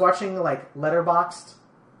 So I was watching like letterboxed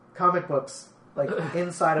comic books like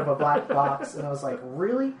inside of a black box, and I was like,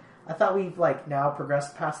 really? I thought we've like now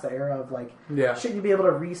progressed past the era of like, shouldn't you be able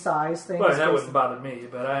to resize things? Well, that wouldn't bother me,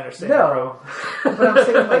 but I understand. No, but I'm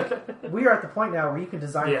saying like we are at the point now where you can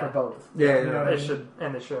design for both. Yeah, you know what I mean? Should,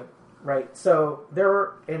 and it should. Right. So there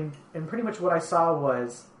were, and pretty much what I saw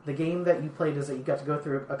was the game that you played is that you got to go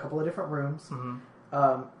through a couple of different rooms,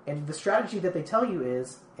 and the strategy that they tell you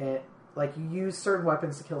is, like you use certain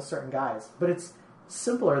weapons to kill certain guys, but it's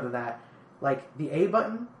simpler than that. Like the A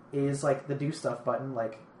button is like the do stuff button,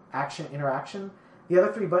 like action interaction. The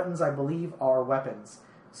other 3 buttons, I believe, are weapons.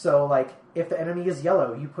 So like if the enemy is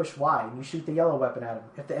yellow, you push Y and you shoot the yellow weapon at him.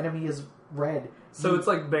 If the enemy is red, so it's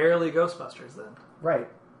like barely Ghostbusters then, right?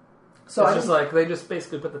 So it's just like they just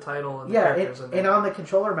basically put the title and the characters in there. And on the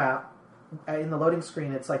controller map, in the loading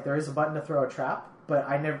screen, it's like there is a button to throw a trap, but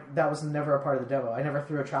that was never a part of the demo. I never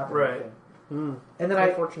threw a trap or anything. And then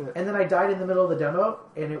I died in the middle of the demo,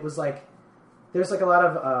 and it was like there's like a lot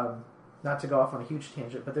of not to go off on a huge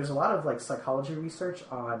tangent, but there's a lot of like psychology research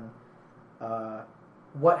on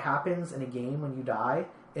what happens in a game when you die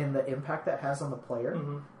and the impact that has on the player.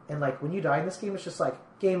 And like when you die in this game, it's just like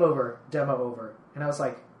game over, demo over, and I was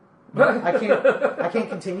like, I can't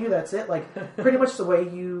continue. That's it. Like pretty much the way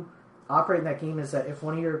you operate in that game is that if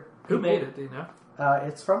one of your who made it? Do you know?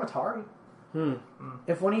 It's from Atari.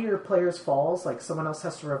 If one of your players falls, like someone else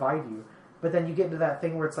has to revive you. But then you get into that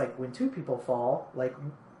thing where it's like when 2 people fall, like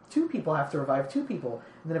 2 people have to revive 2 people,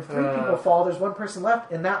 and then if 3 people fall, there's 1 person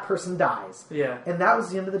left, and that person dies. Yeah. And that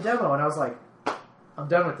was the end of the demo, and I was like, I'm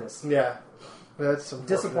done with this. Yeah. That's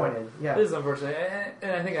disappointed. Yeah, it is unfortunate,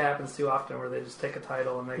 and I think it happens too often where they just take a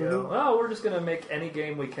title and they go, "Oh, we're just going to make any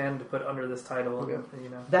game we can to put under this title." And,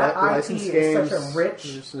 that IP is such a rich.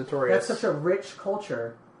 That's such a rich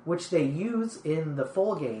culture, which they use in the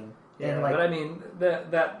full game. Yeah, and like, but I mean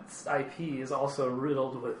that IP is also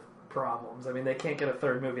riddled with problems. I mean, they can't get a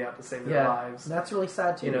 3rd movie out to save their lives. And that's really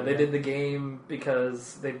sad too. They did the game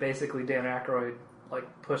because they basically Dan Aykroyd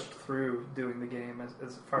like pushed through doing the game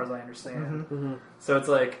as far as I understand. So it's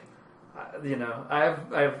like, I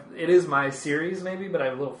have it is my series maybe, but I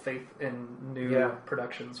have little faith in new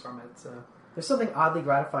productions from it. So there's something oddly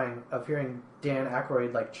gratifying of hearing Dan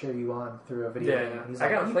Aykroyd like cheer you on through a video game. Yeah. I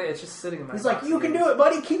gotta play it. It's just sitting in my. He's like, you can do it,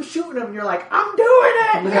 buddy. Keep shooting him. And you're like, I'm doing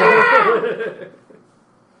it.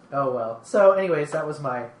 Oh well. So, anyways, that was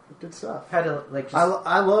my good stuff. Had to like. Just...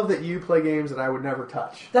 I love that you play games that I would never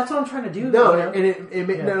touch. That's what I'm trying to do. No,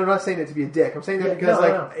 and no, I'm not saying that to be a dick. I'm saying that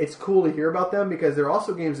because it's cool to hear about them because they're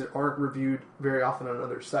also games that aren't reviewed very often on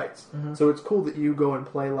other sites. So it's cool that you go and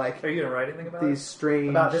play like. Are you gonna write anything about these strange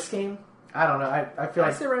about this game? I don't know. I feel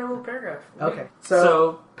like I say write a little paragraph. Okay.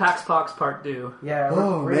 So Pax Pox Part 2. Yeah,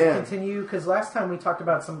 we're going to continue because last time we talked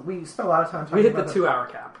about we spent a lot of time talking about... We hit the 2-hour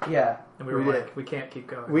cap. Yeah. And we were like, we can't keep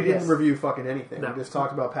going. We didn't review fucking anything. No. We just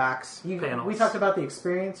talked about PAX. Panels. We talked about the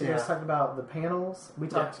experience. You guys talked about the panels. We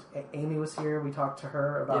talked... Amy was here. We talked to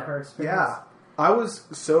her about her experience. Yeah. I was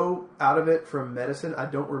so out of it from medicine, I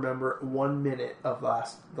don't remember 1 minute of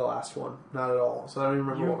the last one. Not at all. So I don't even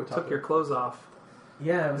remember what we talked about. You took your clothes off.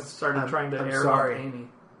 Yeah. And started trying to air on Amy.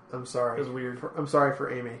 I'm sorry. It was weird. I'm sorry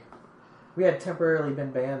for Amy. We had temporarily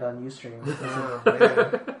been banned on Ustream.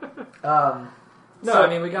 Oh, man. I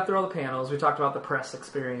mean, we got through all the panels. We talked about the press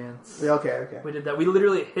experience. Yeah, okay. We did that. We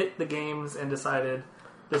literally hit the games and decided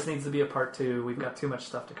this needs to be a part 2. We've got too much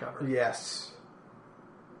stuff to cover. Yes.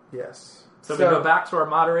 So we go back to our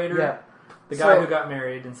moderator, yeah. the guy who got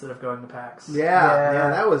married instead of going to PAX. Yeah,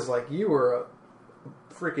 that was like, you were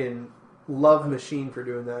a freaking love machine for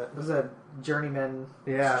doing that. It was a journeyman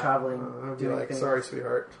traveling. I'd be like, sorry,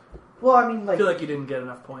 sweetheart. Well, I mean, like, I feel like you didn't get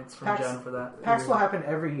enough points from Jen for that. PAX will happen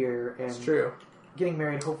every year, and it's true. Getting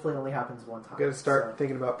married hopefully only happens one time. Got to start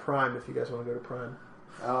thinking about Prime if you guys want to go to Prime.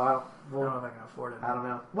 Oh, I don't know if I can afford it. I don't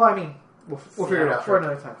know. Well, I mean, we'll figure it out for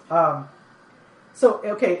another time. So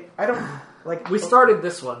okay, I don't like. We started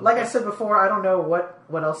this one. Like I said before, I don't know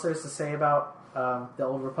what else there's to say about the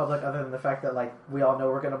Old Republic other than the fact that like we all know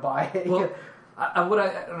we're going to buy it. Well, I don't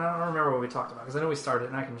remember what we talked about because I know we started,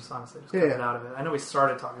 and I can just honestly just cut it out of it. I know we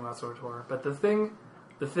started talking about SWTOR, but the thing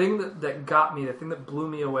that got me, the thing that blew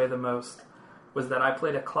me away the most, was that I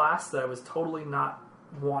played a class that I was totally not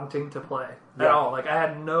wanting to play at all. Like I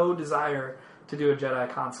had no desire to do a Jedi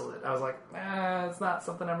consulate. I was like, it's not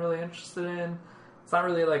something I'm really interested in. It's not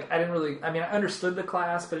really like I understood the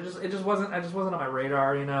class, but it just wasn't on my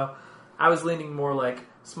radar. You know, I was leaning more like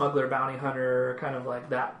smuggler, bounty hunter, kind of like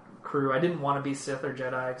that crew. I didn't want to be Sith or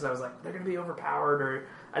Jedi because I was like, they're going to be overpowered, or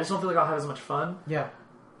I just don't feel like I'll have as much fun. Yeah.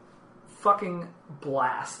 Fucking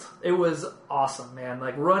blast. It was awesome, man.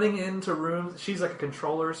 Like running into rooms, she's like a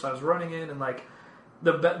controller, so I was running in and like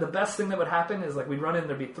the best thing that would happen is like we'd run in,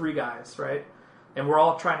 there'd be 3 guys, right? And we're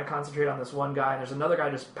all trying to concentrate on this one guy, and there's another guy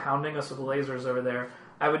just pounding us with lasers over there.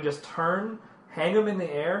 I would just turn, hang him in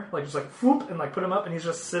the air, like just like whoop, and like put him up, and he's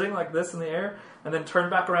just sitting like this in the air, and then turn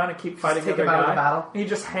back around and keep fighting the other guy. Take him out of the battle. And he'd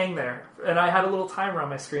just hang there. And I had a little timer on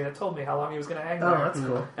my screen that told me how long he was going to hang there. Oh, that's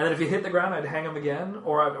cool. And then if he hit the ground, I'd hang him again,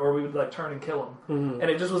 or we would like turn and kill him. Mm-hmm. And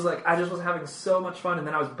it just was like, I just was having so much fun. And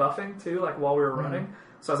then I was buffing too, like while we were running.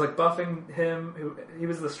 So I was like buffing him, he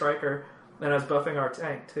was the striker, and I was buffing our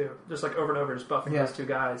tank too. Just like over and over, just buffing those 2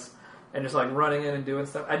 guys. And just like running in and doing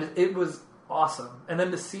stuff. It was awesome. And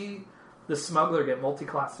then to see the smuggler get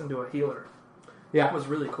multi-classed into a healer. Yeah, it was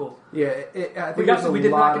really cool. Yeah, I think we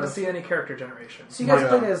did not get to see any character generation. So you guys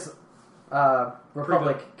played as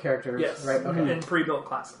Republic characters, yes, right? Okay. In pre-built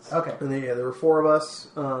classes. Okay. And then, there were 4 of us,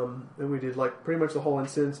 and we did like pretty much the whole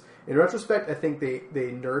instance. In retrospect, I think they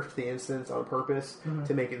nerfed the instance on purpose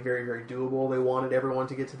to make it very, very doable. They wanted everyone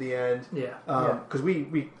to get to the end. Yeah. Because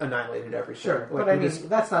we annihilated everything. Sure, like, but I mean,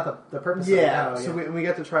 that's not the purpose of it. So we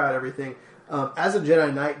got to try out everything. As a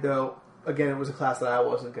Jedi Knight, though, again, it was a class that I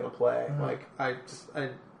wasn't going to play. Mm-hmm. Like, I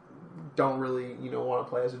don't really, want to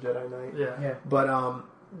play as a Jedi Knight. Yeah. But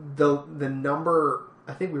the number,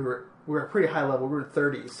 I think we were at pretty high level. We were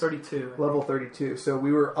 30s. 32. Level 32. So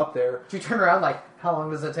we were up there. Did you turn around like, how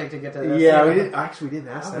long does it take to get to this? Yeah, we didn't ask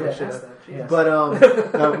that. Yeah. But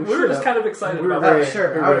we were just kind of excited about that.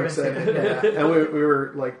 Sure, We were very excited. Yeah. And we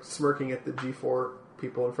were like smirking at the G4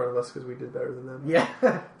 people in front of us because we did better than them.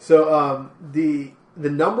 Yeah. So the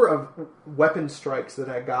number of weapon strikes that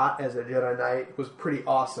I got as a Jedi Knight was pretty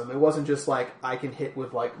awesome. It wasn't just like I can hit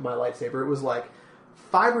with like my lightsaber. It was like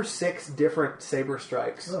 5 or 6 different saber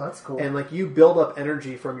strikes. Oh, that's cool. And like you build up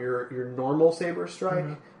energy from your normal saber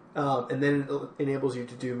strike, and then it enables you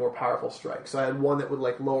to do more powerful strikes. So I had one that would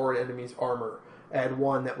like lower an enemy's armor. I had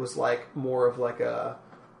one that was like more of like a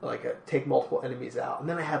take multiple enemies out. And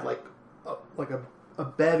then I had like a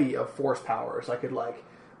bevy of force powers. I could like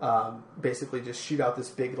basically just shoot out this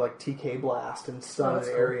big like TK blast and stun an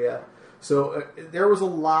area. So there was a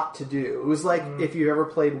lot to do. It was like if you've ever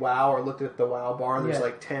played WoW or looked at the WoW bar, there's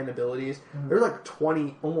like 10 abilities. There's like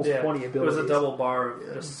 20, almost 20 abilities. It was a double bar.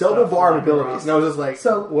 Double bar of abilities. And I was just like,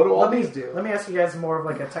 so what do all these do? Let me ask you guys more of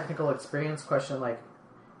like a technical experience question. Like,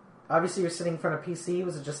 obviously you're sitting in front of PC.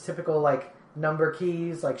 Was it just typical like number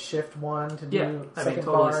keys, like shift 1 to do second totally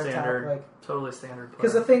bar standard, attack? Like, totally standard.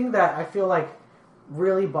 Because the thing that I feel like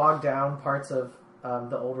really bogged down parts of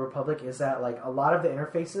the Old Republic is that like a lot of the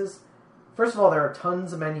interfaces. First of all, there are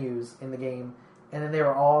tons of menus in the game, and then they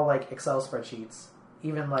were all like Excel spreadsheets,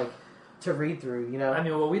 even like to read through. I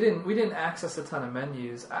mean, well, we didn't access a ton of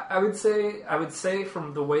menus. I would say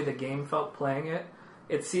from the way the game felt playing it,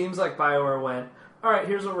 it seems like BioWare went, all right,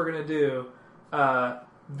 here's what we're gonna do.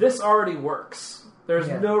 This already works. There's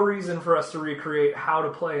no reason for us to recreate how to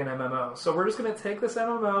play an MMO. So we're just gonna take this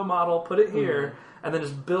MMO model, put it here. And then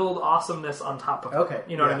just build awesomeness on top of it. Okay.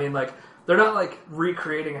 You know what I mean? Like, they're not like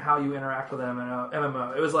recreating how you interact with them in a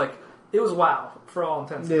MMO. It was WoW for all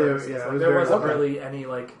intents and purposes. Yeah, like, there wasn't really any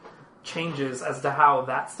like changes as to how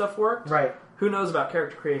that stuff worked. Right. Who knows about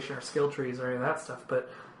character creation or skill trees or any of that stuff,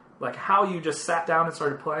 but like how you just sat down and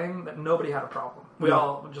started playing, that nobody had a problem. We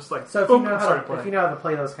all just like so if you know how to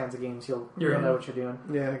play those kinds of games, you'll know what you're doing.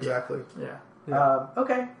 Yeah, exactly. Yeah.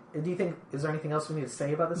 Okay. Do you think is there anything else we need to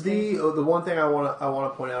say about this game? The one thing I want to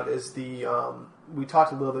point out is we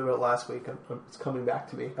talked a little bit about it last week. It's coming back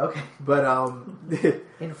to me. Okay. But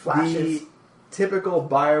in flashes, the typical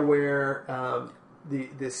BioWare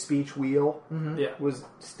the speech wheel was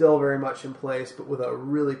still very much in place, but with a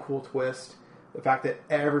really cool twist. The fact that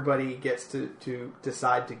everybody gets to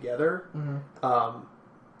decide together,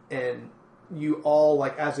 and you all,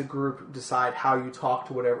 like, as a group, decide how you talk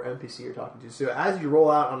to whatever NPC you're talking to. So as you roll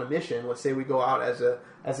out on a mission, let's say we go out as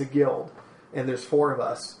a guild, and there's 4 of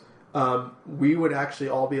us, we would actually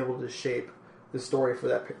all be able to shape the story for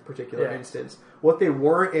that particular instance. What they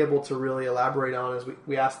weren't able to really elaborate on is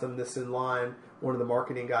we asked them this in line, one of the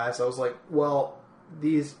marketing guys. I was like, well,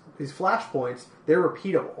 these flashpoints, they're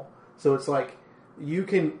repeatable. So it's like, you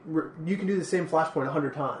can do the same flashpoint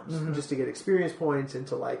 100 times just to get experience points and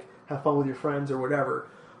to like have fun with your friends or whatever.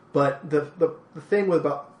 But the thing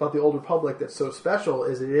about the Old Republic that's so special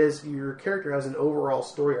is your character has an overall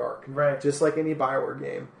story arc, right? Just like any BioWare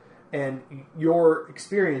game, and your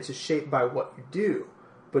experience is shaped by what you do.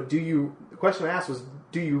 But the question I asked was,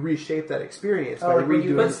 do you reshape that experience by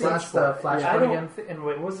redoing the flashpoint? I don't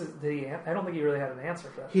think he really had an answer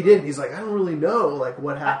for that. He didn't. He's like, I don't really know like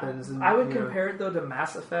what happens. I would compare it though to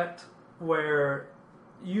Mass Effect, where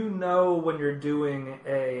when you're doing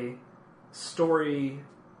a story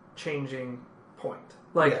changing point.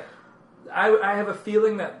 Like, I have a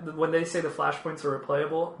feeling that when they say the flashpoints are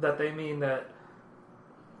replayable, that they mean that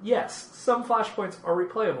yes, some flashpoints are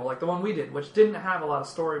replayable, like the one we did, which didn't have a lot of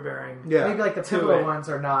story bearing. Yeah. Maybe like the pivotal ones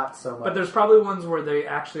are not so much. But there's probably ones where they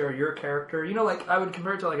actually are your character. Like I would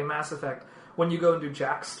compare it to like a Mass Effect, when you go and do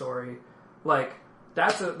Jack's story, like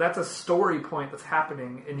that's a story point that's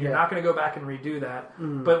happening, and you're not going to go back and redo that.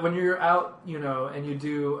 But when you're out, and you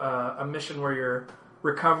do a mission where you're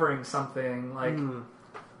recovering something, like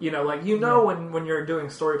when you're doing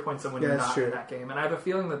story points and when you're not in that game. And I have a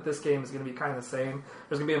feeling that this game is going to be kind of the same.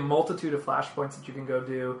 There's going to be a multitude of flashpoints that you can go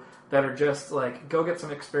do that are just like, go get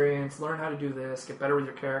some experience, learn how to do this, get better with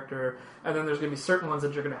your character. And then there's going to be certain ones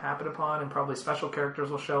that you're going to happen upon, and probably special characters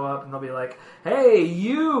will show up and they'll be like, hey,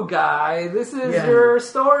 you guy, this is your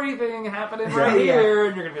story thing happening right here.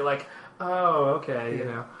 And you're going to be like, oh, okay,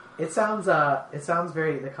 It sounds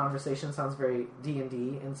the conversation sounds very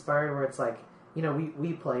D&D inspired, where it's like,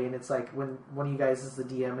 we play, and it's like when one of you guys is the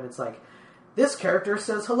DM, and it's like, this character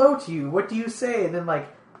says hello to you. What do you say? And then like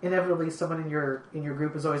inevitably, someone in your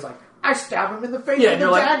group is always like, I stab him in the face with a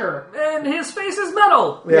dagger, and his face is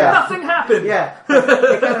metal. Yeah. Nothing happened. Yeah,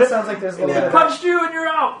 it kind of sounds like there's a little bit of punched you and you're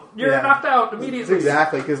out. You're knocked out immediately.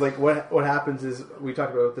 Exactly, because like what happens is, we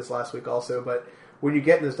talked about this last week also, but when you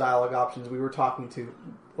get in those dialogue options, we were talking to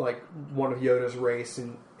like one of Yoda's race,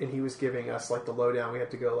 and he was giving us like the lowdown. We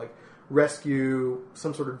have to go like rescue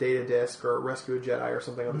some sort of data disk or rescue a Jedi or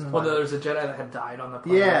something on this planet. Well, there's a Jedi that had died on the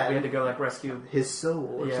planet. Yeah. We had to go like rescue his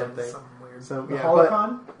soul or something. Weird. So, the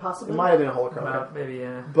holocron, possibly? It might have been a holocron. Maybe,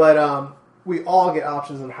 yeah. But we all get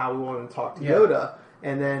options on how we want to talk to Yoda,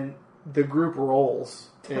 and then the group rolls,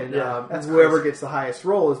 and whoever gets the highest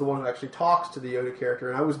roll is the one who actually talks to the Yoda character.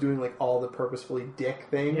 And I was doing like all the purposefully dick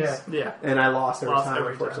things, and I lost every time,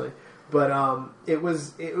 unfortunately. But it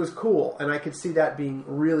was cool, and I could see that being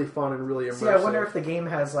really fun and really immersive. See, I wonder if the game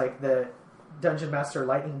has like the Dungeon Master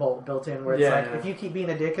lightning bolt built in, where it's if you keep being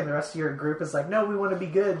a dick and the rest of your group is like, no, we want to be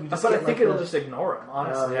good. You just I think it'll just ignore him.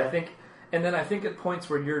 Honestly, I think. And then I think at points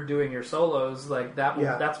where you're doing your solos, like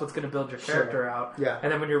that's what's going to build your character out. Yeah. And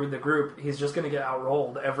then when you're with the group, he's just going to get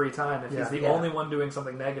outrolled every time. If he's the only one doing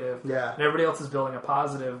something negative, and everybody else is building a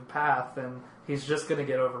positive path, then he's just going to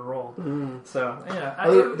get overrolled. Mm-hmm. So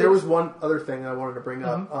there was one other thing I wanted to bring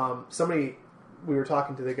up. We were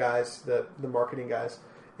talking to the guys, the marketing guys,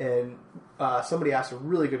 and somebody asked a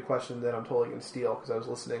really good question that I'm totally going to steal because I was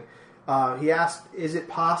listening. He asked, "Is it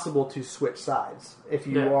possible to switch sides if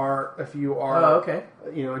you are a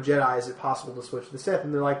Jedi? Is it possible to switch to the Sith?"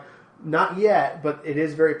 And they're like, "Not yet, but it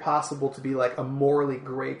is very possible to be like a morally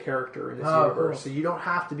gray character in this universe. Cool. So you don't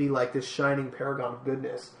have to be like this shining paragon of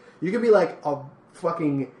goodness. You can be like a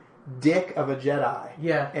fucking dick of a Jedi,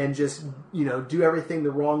 and just do everything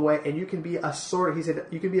the wrong way, and you can be a sort of." He said,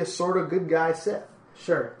 "You can be a sort of good guy Sith."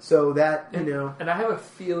 Sure. So that and I have a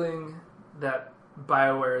feeling that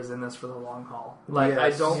BioWare is in this for the long haul. Like,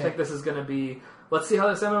 Yes. I don't think this is going to be, let's see how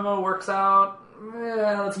this MMO works out.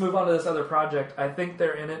 Let's move on to this other project. I think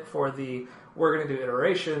they're in it for we're going to do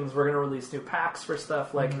iterations. We're going to release new packs for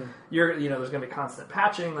stuff. Like, there's going to be constant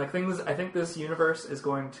patching. Like, things. I think this universe is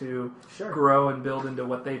going to grow and build into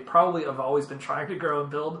what they probably have always been trying to grow and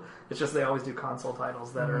build. It's just they always do console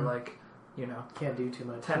titles that are like, can't do too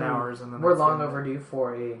much. 10 hours, and then we're long overdue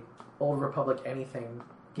for a Old Republic anything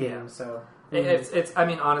game. So it's. I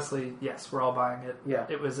mean, honestly, yes, we're all buying it. Yeah,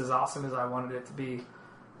 it was as awesome as I wanted it to be,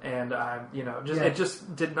 and it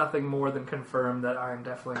just did nothing more than confirm that I'm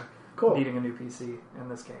definitely. Cool. Needing a new PC in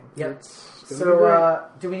this game. Yep. So,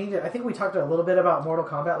 do we need to... I think we talked a little bit about Mortal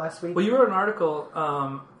Kombat last week. Well, you wrote an article...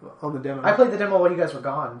 on the demo. I played the demo while you guys were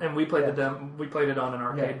gone. And we played the demo. We played it on an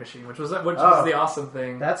arcade machine, which was the awesome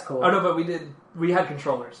thing. That's cool. Oh, no, but we had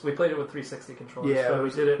controllers. We played it with 360 controllers. Yeah. So we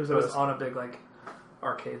did it. It was on a big,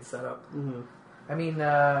 arcade setup. Mm-hmm. I mean...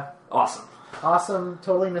 awesome. Awesome.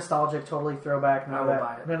 Totally nostalgic. Totally throwback. I will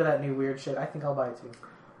buy it. None of that new weird shit. I think I'll buy it, too.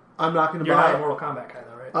 I'm not going to buy buy it. You're not a Mortal Kombat guy,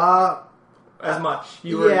 though, right? As much.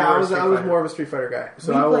 I was more of a Street Fighter guy.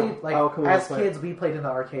 So we played, as kids, we played in the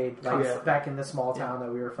arcade, back in the small town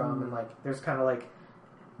that we were from, and there's kind of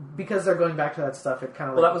because they're going back to that stuff, it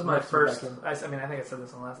kind of that was my first. I think I said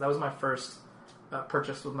this on last. That was my first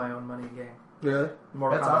purchase with my own money game. Really?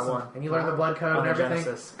 Mortal Kombat awesome. 1. And you learned the blood code and everything?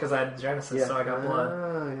 Genesis, because I had Genesis, so I got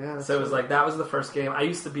blood. So it was that was the first game. I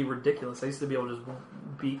used to be ridiculous. I used to be able to just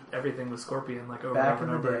beat everything with Scorpion over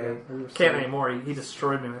and over again. Can't anymore. He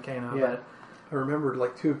destroyed me with Kano. Yeah. I remembered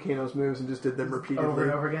 2 of Kano's moves and just did them repeatedly. Over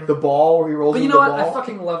and over again? The ball, where he rolls But into the ball. I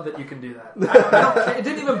fucking love that you can do that. I don't care. It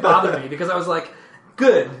didn't even bother me, because I was like,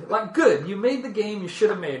 good. Good. You made the game you should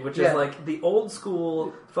have made, which is the old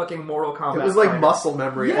school fucking Mortal Kombat. It was muscle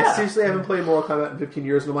memory. Yeah. I seriously haven't played Mortal Kombat in 15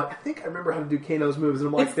 years, and I'm I think I remember how to do Kano's moves,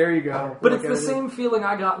 and I'm there you go. But it's the same feeling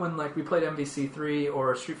I got when we played MVC3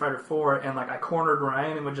 or Street Fighter 4, and I cornered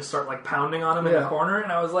Ryan and would just start pounding on him in the corner,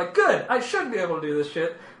 and I was like, good, I should be able to do this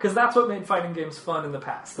shit, because that's what made fighting games fun in the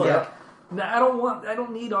past. I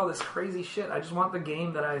don't need all this crazy shit. I just want the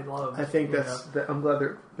game that I love. I think I'm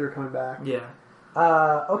glad they're coming back. Yeah.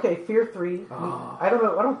 Okay, Fear 3. I don't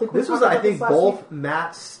know. I don't think this was. I think both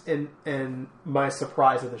Matt's and my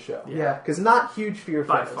surprise of the show. Yeah, because not huge Fear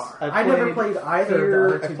by fans. far. I never played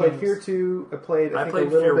either. Of the other two I played games. Fear 2. I played a little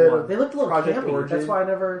Fear bit 1. of They looked a little Project campy. Origin. That's why I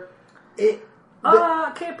never.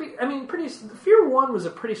 Can't be. I mean, Fear 1 was a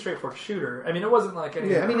pretty straightforward shooter. I mean, it wasn't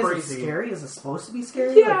anything crazy. Is it scary? Is it supposed to be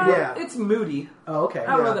scary? Yeah, it's moody. Oh, okay.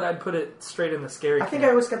 I don't know that I'd put it straight in the scary. I think I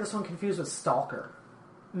always got this one confused with Stalker.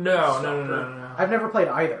 No. I've never played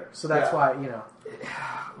either, so that's why,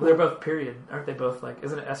 They're both period, aren't they? Both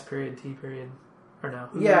isn't it S period, T period, or no?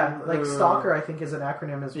 Yeah, Stalker I think is an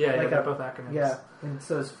acronym as they're both acronyms. Yeah, and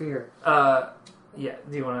so is Fear. Yeah.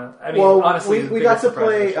 Do you want to? I mean, honestly, we got to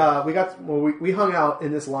play. We hung out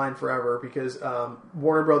in this line forever because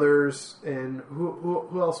Warner Brothers and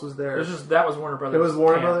who else was there? That was Warner Brothers. It was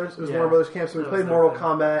Warner camp. Brothers. It was Warner Brothers camp. So we played Mortal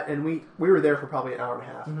Kombat, and we were there for probably an hour and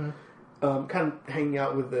a half. Mm-hmm. Kind of hanging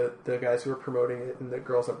out with the guys who were promoting it and the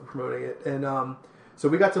girls that were promoting it, and so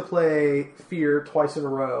we got to play Fear twice in a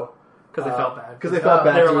row because they felt bad. Because they felt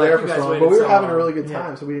bad. We were there for so long, but we were having a really good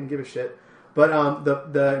time, yeah. so we didn't give a shit. But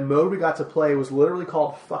the mode we got to play was literally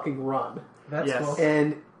called fucking Run. That's cool.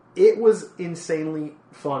 And it was insanely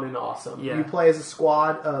fun and awesome. Yeah. You play as a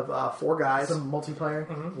squad of 4 guys. Some multiplayer.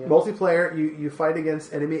 Mm-hmm. Yeah. Multiplayer. You fight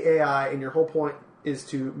against enemy AI, and your whole point is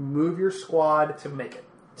to move your squad to make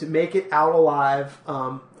it out alive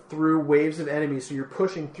through waves of enemies. So you're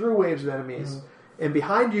pushing through waves of enemies. Mm-hmm. And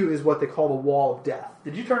behind you is what they call the Wall of Death.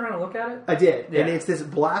 Did you turn around and look at it? I did. Yeah. And it's this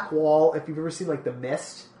black wall. If you've ever seen The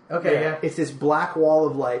Mist. Okay, yeah. It's this black wall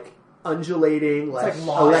of undulating,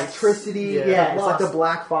 electricity. Yeah, it's like the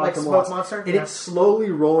black fog like from Smoke Lost. Monster. And it's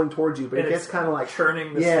slowly rolling towards you, but it gets kind of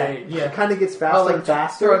churning the stage. Yeah, it kind of gets faster and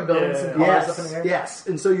faster. Throwing buildings and cars up in the air. Yes,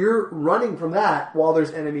 and so you're running from that while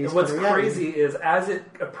there's enemies. And what's crazy is as it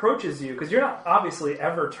approaches you, because you're not obviously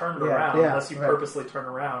ever turned around unless you purposely turn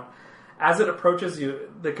around. As it approaches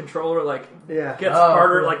you, the controller gets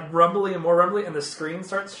harder, rumbly and more rumbly, and the screen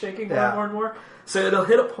starts shaking more and more. So it'll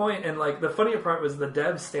hit a point, and the funnier part was the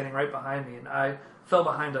devs standing right behind me, and I fell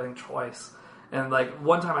behind I think twice. And like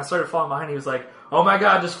one time I started falling behind, he was like, "Oh my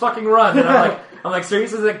god, just fucking run!" And I'm like,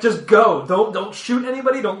 seriously, like just go, don't shoot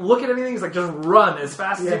anybody, don't look at anything. He's like, just run as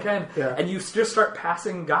fast as you can, and you just start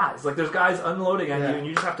passing guys. Like there's guys unloading on you, and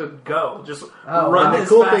you just have to go, just run. And the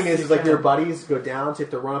cool thing is like your buddies go down, so you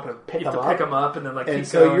have to run up and pick them up, and then like and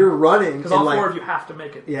so going. You're running because all four of you have to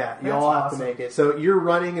make it. Yeah, you all have to make it. So you're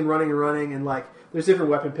running, and like there's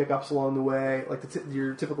different weapon pickups along the way. Like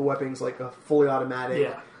your typical weapon's like a fully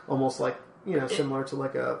automatic, almost like similar to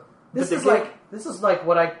like a. This is like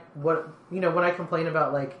what when I complain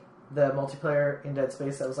about like the multiplayer in Dead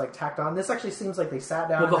Space that was like tacked on. This actually seems like they sat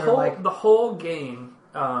down. Well, the whole game.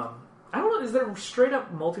 I don't know. Is there straight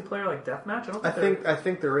up multiplayer like deathmatch? I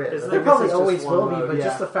think there is. There probably always will be, but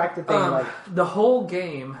just the fact that they the whole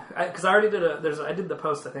game. Because I already did I did the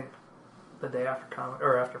post. I think the day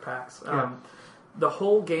after after PAX. The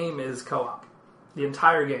whole game is co-op. The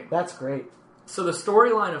entire game. That's great. So the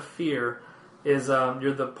storyline of Fear is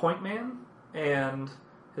you're the point man and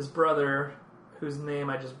his brother, whose name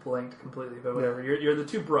I just blanked completely, but whatever. You're the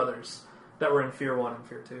two brothers that were in Fear 1 and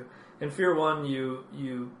Fear 2. In Fear 1,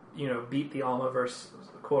 you beat the Almaverse,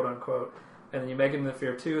 quote unquote, and then you make it into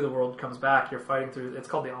Fear 2. The world comes back. You're fighting through. It's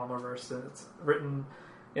called the Almaverse, and it's written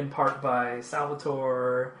in part by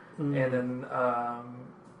Salvatore, and then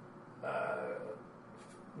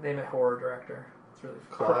name it horror director. It's really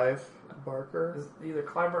Clive Barker. Is either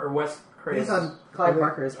Clive or Wes Craven. He's on Clive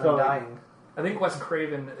Barker is Undying. I think Wes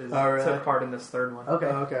Craven took part in this third one.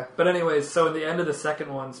 Okay. But anyways, so in the end of the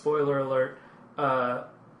second one, spoiler alert,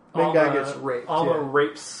 main guy gets raped. Alma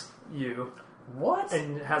rapes you. What?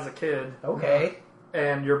 And has a kid. Okay.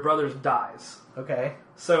 And your brother dies. Okay.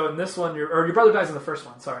 So in this one, your brother dies in the first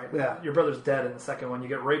one. Sorry. Yeah. Your brother's dead in the second one. You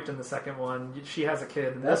get raped in the second one. She has a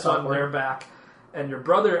kid. In That's this one, they're back. And your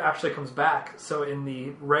brother actually comes back. So in the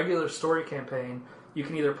regular story campaign, you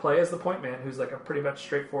can either play as the point man, who's like a pretty much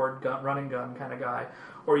straightforward running gun kind of guy,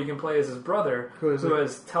 or you can play as his brother, who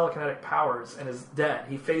has telekinetic powers and is dead.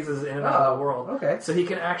 He phases in and out of the world. Okay. So he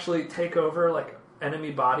can actually take over like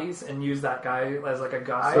enemy bodies and use that guy as like a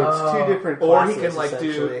guy. So it's two different classes,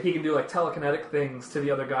 or he can do like telekinetic things to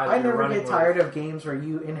the other guy that I never get tired of games where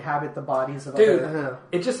you inhabit the bodies of other.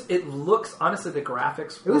 It looks, honestly, the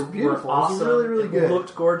graphics were beautiful. Awesome. It was really, really good. It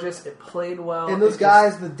looked gorgeous. It played well. And those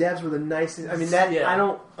guys, the devs were the nicest.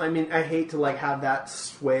 I mean, I hate to like have that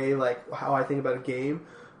sway like how I think about a game.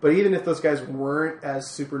 But even if those guys weren't as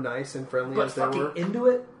super nice and friendly as they were, into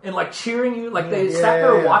it and like cheering you, like they sat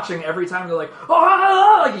there watching every time. They're like,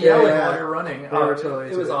 "Oh!" like yelling while you're running. It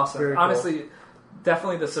was awesome. Very honestly, cool.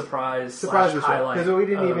 Definitely the surprise highlight.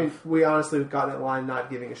 Because we honestly got in line not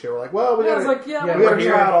giving a shit. We're like, well, we got to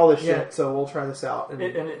try out all this shit, so we'll try this out.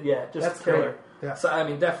 Just that's killer. Yeah. So I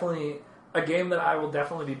mean, definitely a game that I will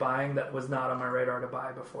definitely be buying that was not on my radar to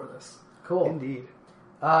buy before this. Cool, indeed.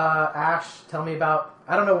 Ash, tell me about.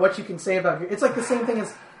 I don't know what you can say about. It's like the same thing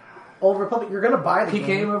as Old Republic. You're going to buy the game. He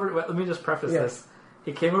came over. Let me just preface this.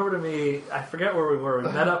 He came over to me. I forget where we were.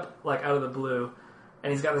 We met up like out of the blue,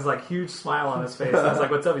 and he's got this like huge smile on his face. I was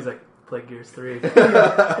like, "What's up?" He's like, "Play Gears 3." And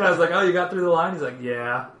I was like, "Oh, you got through the line?" He's like,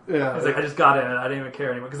 "Yeah." I was like, "I just got in it. I didn't even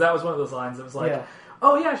care anymore." Because that was one of those lines that was like.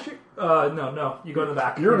 Oh, yeah, sure. No. You go to the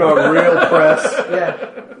back. You're not real press.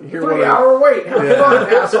 You're 3 hour wait. Have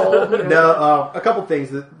fun, asshole. No, a couple things.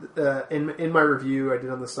 In my review I did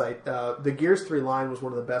on the site, the Gears 3 line was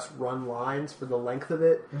one of the best run lines for the length of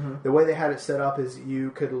it. Mm-hmm. The way they had it set up is you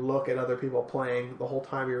could look at other people playing the whole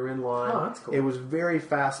time you were in line. Oh, that's cool. It was very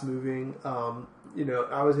fast moving.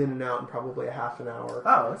 I was in and out in probably a half an hour.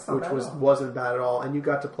 Oh, that's not which bad at all. Wasn't bad at all. And you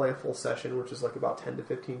got to play a full session, which is like about 10 to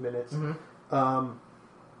 15 minutes. Mm-hmm.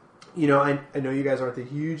 I know you guys aren't the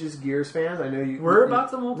hugest Gears fans. I know you. We're about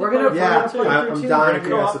to multiplayer. We're gonna. I'm dying for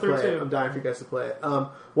you guys to play it. I'm dying for you guys to play it.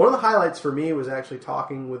 One of the highlights for me was actually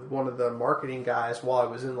talking with one of the marketing guys while I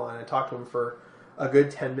was in line. I talked to him for a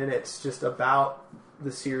good 10 minutes just about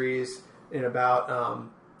the series and about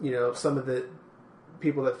some of the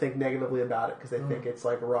people that think negatively about it because they think it's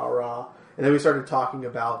like rah rah. And then we started talking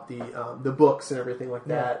about the books and everything like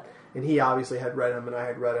that. And he obviously had read them, and I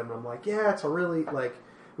had read them. And I'm like, yeah, it's a really like.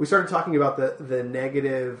 We started talking about the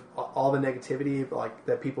negative, all the negativity like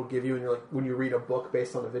that people give you, and you're like when you read a book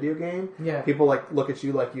based on a video game. Yeah. People like look at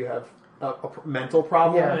you like you have a mental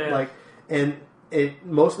problem. Yeah. And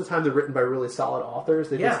most of the time they're written by really solid authors.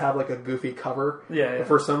 They just have like a goofy cover.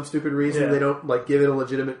 For some stupid reason, they don't like give it a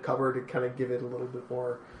legitimate cover to kind of give it a little bit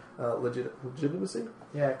more legitimacy.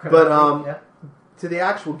 Yeah. But to the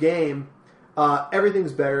actual game.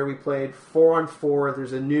 Everything's better. We played 4-on-4.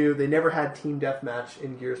 There's they never had team deathmatch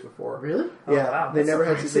in Gears before. Really? Yeah. They never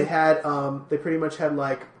had. They pretty much had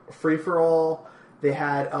like free for all, They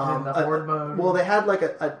had the horde mode. Well, they had like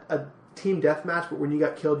a team deathmatch, but when you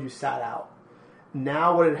got killed, you sat out.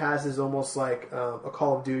 Now what it has is almost like a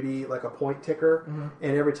Call of Duty, like a point ticker,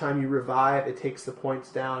 and every time you revive, it takes the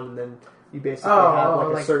points down, and then you basically have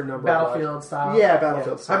like a certain number Battlefield of lives. style. Yeah,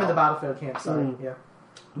 Battlefield style. I'm in the Battlefield camp, sorry. Yeah.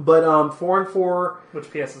 But 4-4... Which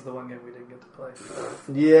PS is the one game we didn't get to play.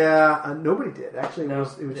 Yeah, nobody did. Actually, No.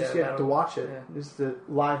 it was just you had to watch it. Yeah. It was the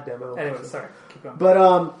live demo. Anyway, sorry. Keep going.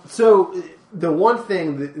 But, so, the one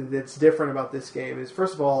thing that's different about this game is,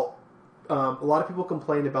 first of all, a lot of people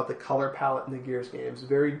complained about the color palette in the Gears games.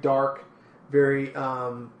 Very dark, very,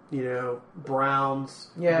 browns,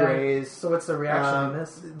 grays. So what's the reaction in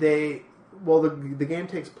this? The game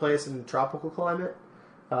takes place in a tropical climate.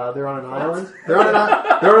 They're on an island. They're on an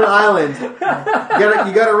island.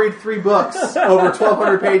 You got to read 3 books over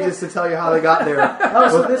 1,200 pages to tell you how they got there. Oh,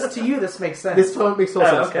 so this makes sense. This totally makes total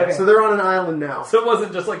sense. Okay. So they're on an island now. So it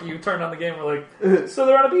wasn't just like you turned on the game and were like, so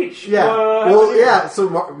they're on a beach. Yeah. So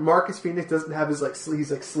Marcus Phoenix doesn't have his he's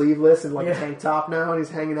like sleeveless and a tank top now, and he's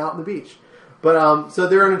hanging out on the beach. But so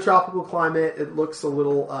they're in a tropical climate. It looks a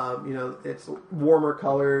little, it's warmer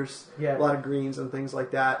colors, a lot of greens and things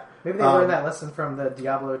like that. Maybe they learned that lesson from the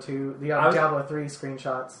Diablo 3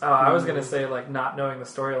 screenshots. Oh, I was gonna say not knowing the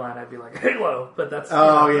storyline, I'd be like Halo, but that's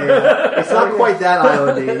it's not quite that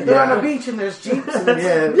islandy. They're on a beach and there's jeeps. And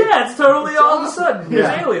it's totally all of a sudden there's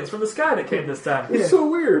aliens from the sky that came this time. It's so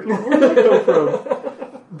weird. Where did they come from?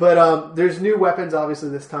 But there's new weapons, obviously,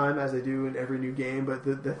 this time, as they do in every new game. But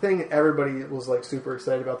the thing everybody was super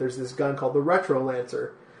excited about, there's this gun called the Retro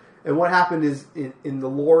Lancer. And what happened is, in the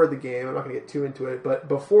lore of the game, I'm not going to get too into it, but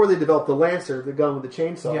before they developed the Lancer, the gun with the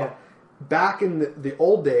chainsaw, back in the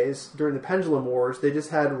old days, during the Pendulum Wars, they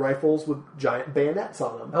just had rifles with giant bayonets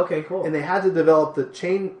on them. Okay, cool. And they had to develop the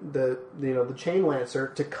chain Lancer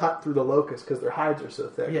to cut through the locusts because their hides are so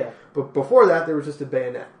thick. Yeah. But before that, there was just a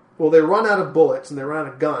bayonet. Well, they run out of bullets and they run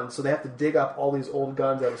out of guns, so they have to dig up all these old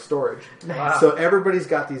guns out of storage. Wow. So everybody's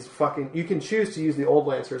got these you can choose to use the old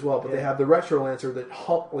Lancer as well, but they have the Retro Lancer that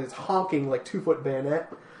is honking 2-foot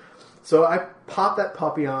bayonet. So I pop that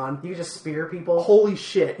puppy on. You just spear people? Holy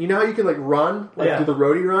shit. You know how you can run? Do the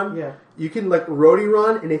roadie run? Yeah. You can roadie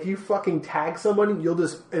run, and if you fucking tag someone, you'll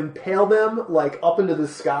just impale them up into the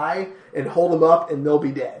sky and hold them up, and they'll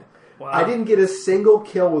be dead. Wow. I didn't get a single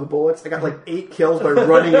kill with bullets. I got 8 kills by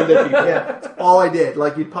running into people. That's all I did.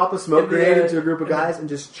 You'd pop a smoke grenade into a group of guys and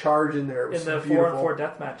just charge in there. It was in the beautiful.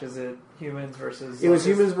 4-on-4 deathmatch, is it humans versus? It was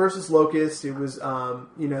humans versus locusts. It was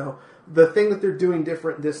the thing that they're doing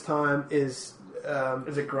different this time is.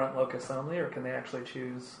 Is it grunt locust only, or can they actually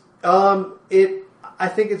choose? I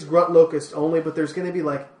think it's grunt locust only, but there's going to be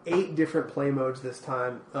 8 different play modes this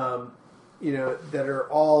time. That are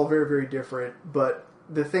all very, very different, but.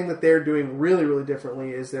 The thing that they're doing really, really differently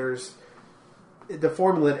is there's the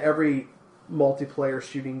formula that every multiplayer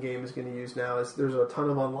shooting game is going to use now is there's a ton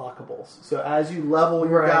of unlockables. So as you level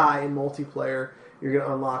your guy in multiplayer, you're going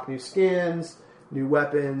to unlock new skins, new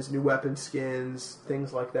weapon skins,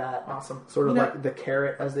 things like that. Awesome. Sort of like the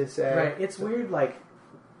carrot, as they say. Right. It's weird,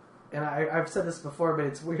 and I've said this before, but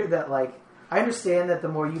it's weird that, I understand that the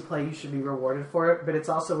more you play, you should be rewarded for it, but it's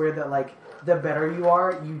also weird that, the better you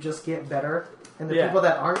are, you just get better. And the people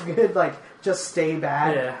that aren't good, just stay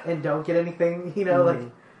bad and don't get anything,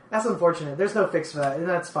 that's unfortunate. There's no fix for that, and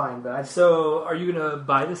that's fine. But So, are you going to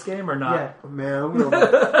buy this game or not? Yeah. Man, I'm going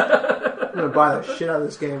to buy the shit out of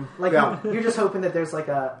this game. You're just hoping that there's,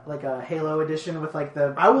 a Halo edition with,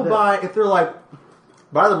 the... I will buy, if they're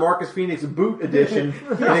buy the Marcus Phoenix boot edition,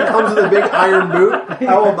 and it comes with a big iron boot,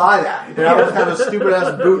 I will buy that. And I will have a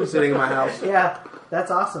stupid-ass boot sitting in my house. Yeah. That's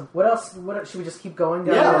awesome. What else? Should we just keep going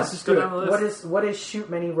down? Yeah, let's just go down the list. What is Shoot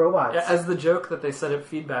Many Robots? Yeah, as the joke that they said at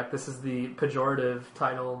Feedback, this is the pejorative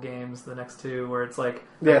title games, the next 2, where it's a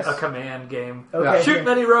command game. Okay. Shoot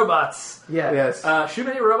Many Robots. Yeah. Yes. Shoot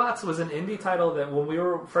Many Robots was an indie title that when we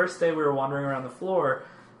were wandering around the floor,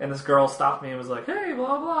 and this girl stopped me and was like, "Hey,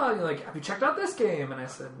 blah blah," and have you checked out this game? And I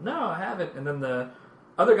said, "No, I haven't." And then the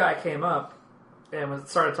other guy came up and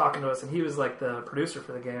started talking to us, and he was the producer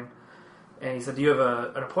for the game. And he said, "Do you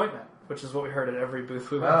have an appointment?" Which is what we heard at every booth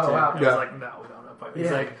we went to. Wow. And I was like, "No, we don't have an appointment."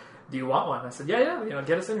 He's like, "Do you want one?" I said, "Yeah.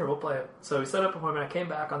 Get us in here. We'll play it." So we set up an appointment. I came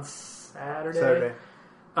back on Saturday.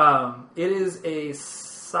 It is a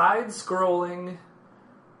side-scrolling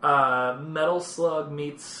Metal Slug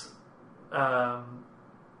meets...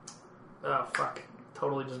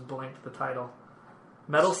 Totally just blanked the title.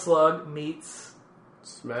 Metal Slug meets...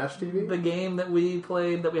 Smash TV? The game that we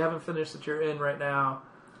played that we haven't finished that you're in right now.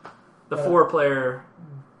 The 4-player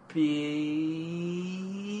B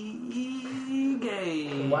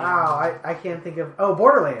game. Wow, I can't think of... Oh,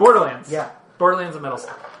 Borderlands. Borderlands. Yeah. Borderlands and Metal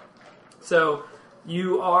Slug. So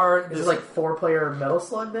you are... Is it like 4-player Metal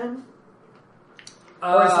Slug then?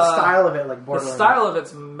 Or is the style of it like Borderlands? The style of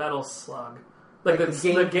it's Metal Slug. Like the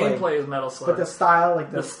gameplay is Metal Slug. But the style,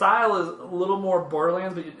 the style is a little more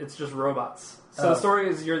Borderlands, but it's just robots. So the story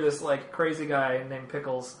is you're this like crazy guy named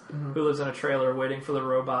Pickles who lives in a trailer waiting for the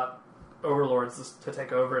robot overlords to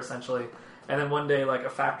take over, essentially. And then one day, like a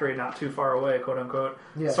factory not too far away, quote unquote,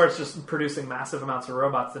 starts just producing massive amounts of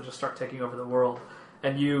robots that just start taking over the world.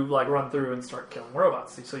 And you like run through and start killing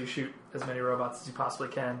robots. So you shoot as many robots as you possibly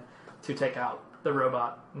can to take out the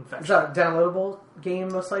robot infection. Is that a downloadable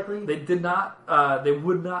game, most likely? They did not. They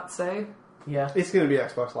would not say. Yeah, it's going to be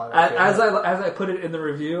Xbox Live. As I put it in the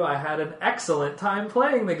review, I had an excellent time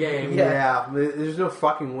playing the game. Yeah, there's no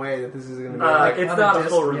fucking way that this is going to be. It's not a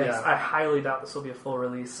full release. Yeah. I highly doubt this will be a full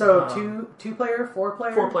release. So 2-player,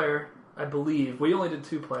 4-player, 4-player, I believe. We only did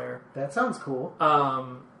 2-player. That sounds cool.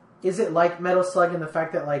 Is it like Metal Slug in the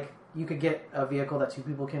fact that like you could get a vehicle that 2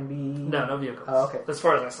 people can be? No vehicles. Oh, okay. As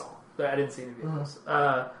far as I saw, I didn't see any vehicles.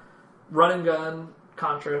 Run and gun.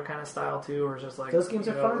 Contra kind of style too, or just like those games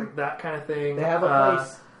are fun, like that kind of thing. They have a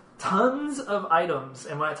place. Tons of items,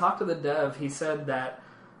 and when I talked to the dev, he said that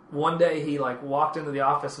one day he like walked into the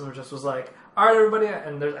office and was like, "All right, everybody,"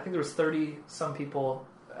 and I think there was 30 some people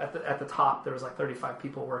at the top. There was like 35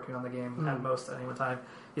 people working on the game at most at any one time.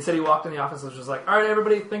 He said he walked in the office and was just like, "All right,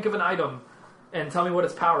 everybody, think of an item and tell me what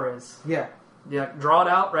its power is." Yeah, draw it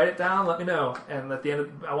out, write it down, let me know, and at the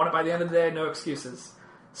end, I want it by the end of the day, no excuses.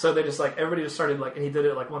 So they just like everybody just started like, and he did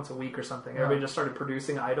it like once a week or something. Everybody just started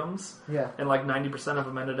producing items, and like 90% of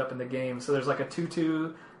them ended up in the game. So there's like a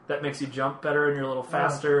tutu that makes you jump better and you're a little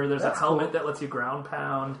faster. There's a helmet that lets you ground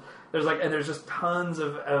pound. There's like, and there's just tons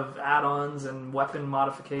of add-ons and weapon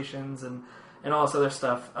modifications and all this other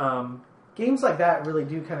stuff. Games like that really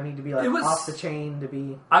do kind of need to be like off the chain to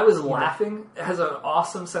be... I was laughing. It has an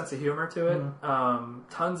awesome sense of humor to it.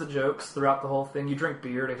 Tons of jokes throughout the whole thing. You drink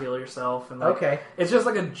beer to heal yourself. And like, it's just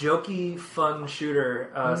like a jokey, fun shooter,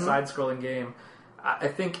 side-scrolling game. I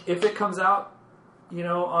think if it comes out,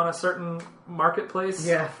 on a certain marketplace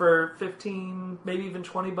for $15, maybe even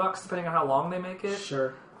 $20, depending on how long they make it,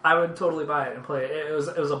 sure, I would totally buy it and play it. It was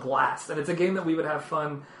a blast. And it's a game that we would have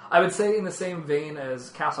fun, I would say, in the same vein as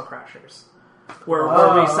Castle Crashers. Where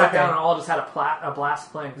we sat down and all just had a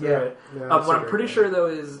blast playing through it. Yeah, what I'm pretty sure, though,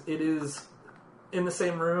 is it is in the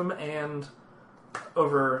same room and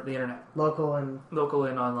over the internet. Local and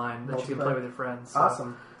online that you can play with your friends. So,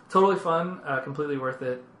 awesome. Totally fun. Completely worth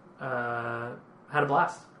it. Had a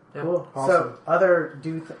blast. Yeah. Cool. Awesome. So, other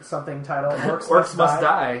something title, Orcs Must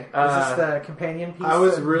Die. Is this the companion piece? I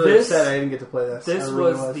was really upset I didn't get to play this. This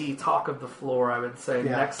was the talk of the floor, I would say,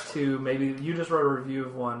 next to maybe, you just wrote a review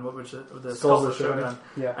of one, what was it? The Skulls of Shogun.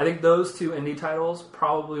 Yeah. I think those 2 indie titles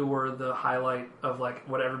probably were the highlight of like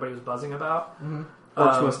what everybody was buzzing about.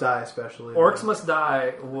 Orcs Must Die especially. Orcs Must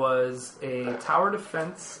Die was a tower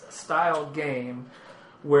defense style game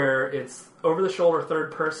where it's over-the-shoulder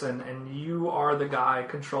third person, and you are the guy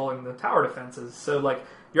controlling the tower defenses. So, like,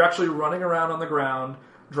 you're actually running around on the ground,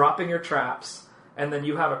 dropping your traps, and then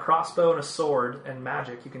you have a crossbow and a sword and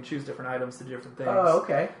magic. You can choose different items to do different things. Oh,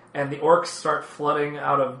 okay. And the orcs start flooding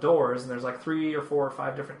out of doors, and there's like 3 or 4 or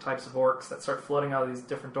 5 different types of orcs that start flooding out of these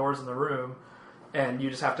different doors in the room, and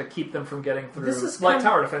you just have to keep them from getting through. This is like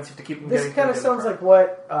tower defense, you have to keep them getting through. This kind of sounds like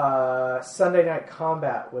what Sunday Night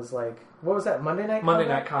Combat was like. What was that? Monday Night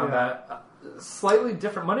Combat? Yeah. Slightly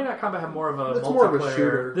different. Monday Night Combat had more of a multiplayer. More of a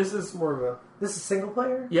shooter. This is more of a... This is single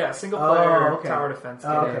player? Yeah, single player tower defense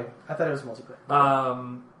game. Okay. I thought it was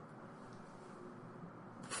multiplayer.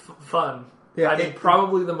 Fun. Yeah, I think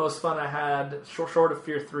probably the most fun I had, short of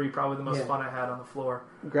Fear 3, probably the most fun I had on the floor.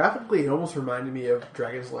 Graphically, it almost reminded me of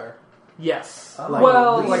Dragon's Lair. Yes.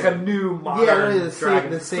 Like a new modern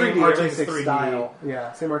the same artistic style.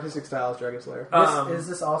 Yeah, same artistic style as Dragon's Lair. Is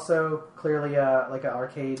this also clearly like an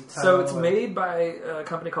arcade title? So it's made by a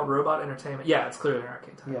company called Robot Entertainment. Yeah, it's clearly an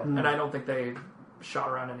arcade title. Yeah. And I don't think they shot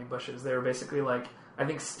around any bushes. They were basically like, I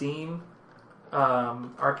think Steam,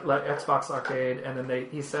 Xbox Arcade, and then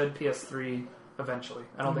he said PS3 eventually.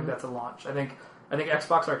 I don't think that's a launch. I think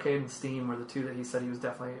Xbox Arcade and Steam were the 2 that he said he was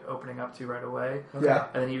definitely opening up to right away. Okay. Yeah.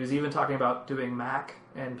 And then he was even talking about doing Mac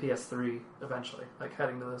and PS3 eventually, like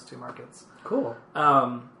heading to those 2 markets. Cool.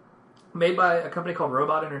 Made by a company called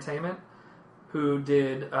Robot Entertainment, who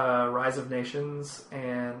did Rise of Nations,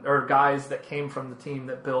 or guys that came from the team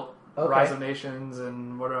that built Rise of Nations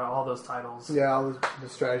and what are all those titles. Yeah, all the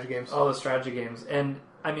strategy games. All the strategy games. And,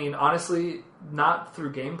 I mean, honestly, not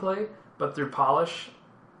through gameplay, but through polish,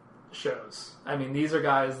 shows. I mean, these are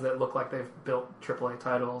guys that look like they've built AAA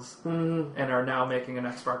titles and are now making an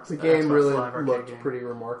Xbox. The game Xbox really Live looked game. pretty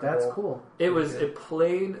remarkable. That's cool. It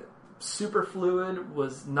played super fluid,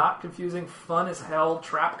 was not confusing, fun as hell,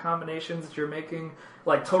 trap combinations that you're making,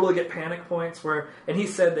 like totally get panic points where, and he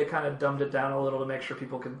said they kind of dumbed it down a little to make sure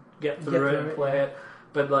people could get through it and play it.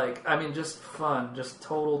 But like, I mean, just fun, just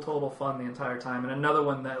total fun the entire time. And another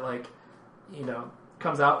one that like, you know,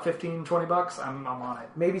 comes out $15-$20, I'm on it.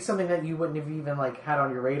 Maybe something that you wouldn't have even like had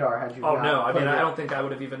on your radar had you. Oh no! I mean, I don't think I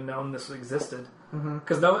would have even known this existed.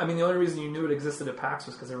 Because the only reason you knew it existed at PAX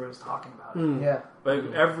was because everyone was talking about it. Yeah,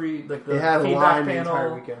 but every like the had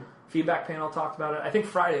feedback panel talked about it. I think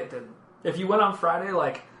Friday it didn't. If you went on Friday,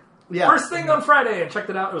 like first thing on Friday and checked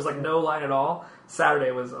it out, it was like no line at all.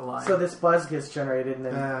 Saturday was a line. So this buzz gets generated, and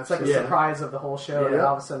then it's like a surprise of the whole show, and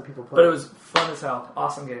all of a sudden people play. But it was fun as hell.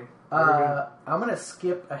 Awesome game. I'm going to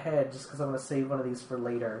skip ahead just because I'm going to save one of these for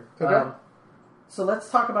later. Okay. So let's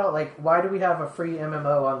talk about, like, why do we have a free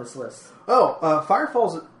MMO on this list?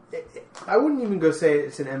 Firefall's... I wouldn't even go say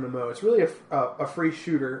it's an MMO. It's really a free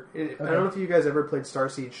shooter. I don't know if you guys ever played Star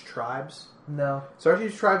Siege Tribes. No. Star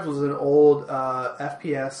Siege Tribes was an old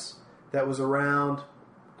FPS that was around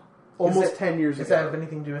almost 10 years ago. Does that have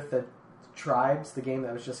anything to do with the Tribes, the game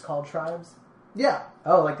that was just called Tribes? Yeah.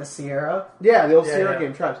 Oh, like the Sierra? Yeah, the old Sierra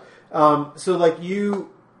game, Tribes. So, like,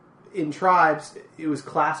 in Tribes, it was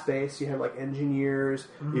class-based. You had, like, engineers.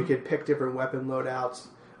 You could pick different weapon loadouts.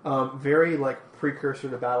 Very, like, precursor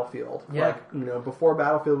to Battlefield. Yeah. Like, you know, before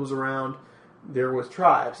Battlefield was around, there was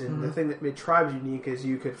Tribes. And the thing that made Tribes unique is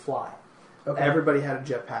you could fly. Okay. Everybody had a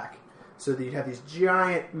jetpack. So you'd have these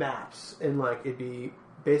giant maps. And, like, it'd be...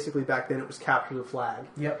 Basically, back then, it was capture the flag.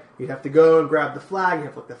 Yep. You'd have to go and grab the flag. You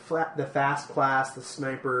have, like, the fast class, the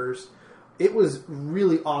snipers... It was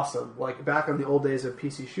really awesome. Like, back on the old days of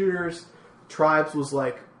PC shooters, Tribes was,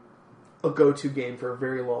 like, a go-to game for a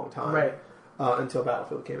very long time. Right. Until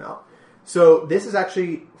Battlefield came out. So, this is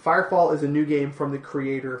actually... Firefall is a new game from the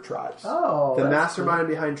creator of Tribes. Oh, the mastermind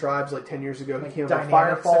behind Tribes, like, 10 years ago, like he came up with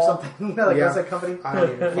Firefall or something. You know, like, what's that company? I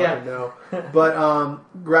don't even fucking know. But,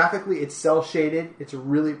 graphically, it's cel-shaded. It's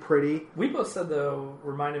really pretty. We both said, though,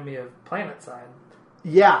 reminded me of PlanetSide.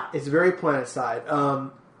 Yeah, it's very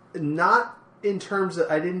PlanetSide. Not in terms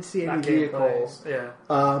of... I didn't see any vehicles.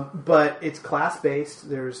 But it's class-based.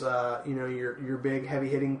 There's, your big,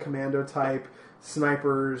 heavy-hitting commando type,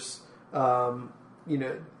 snipers, a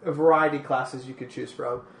variety of classes you could choose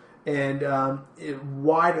from. And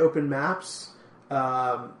wide open maps,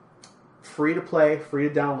 free to play, free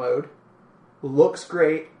to download. Looks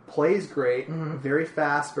great, plays great, very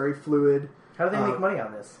fast, very fluid. How do they make money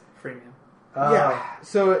on this? Freemium. Yeah,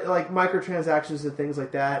 so like microtransactions and things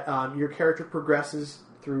like that. Your character progresses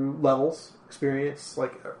through levels, experience,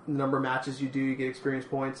 like the number of matches you do, you get experience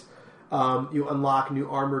points. You unlock new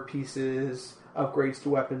armor pieces, upgrades to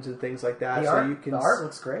weapons and things like that. The art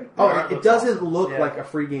looks great. It doesn't look like a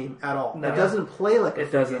free game at all. No. It doesn't play like a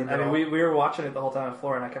free game at all. I mean, we were watching it the whole time on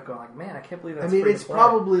floor, and I kept going like, man, I can't believe that's free to it's play.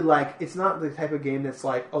 Probably like, it's not the type of game that's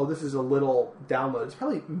like, oh, this is a little download. It's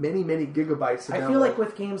probably many, many gigabytes to download. I feel like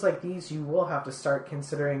with games like these, you will have to start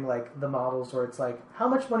considering like the models where it's like, how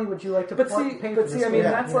much money would you like to pay for this? I mean,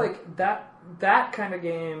 that's like, that kind of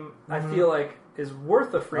game, I feel like, is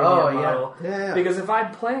worth a freemium model. Yeah. Because if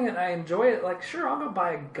I'm playing it and I enjoy it, like, sure, I'll go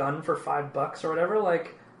buy a gun for $5 or whatever.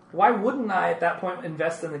 Like, why wouldn't I at that point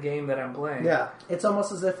invest in the game that I'm playing? Yeah. It's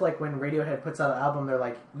almost as if, like, when Radiohead puts out an album, they're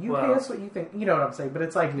like, pay us what you think. You know what I'm saying? But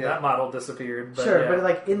it's like... That model disappeared. But but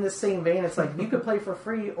like, in the same vein, it's like, you could play for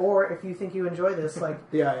free, or if you think you enjoy this,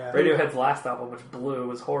 like... Radiohead's last album, which blew,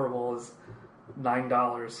 was horrible, is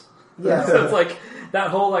 $9. Yeah. So it's like that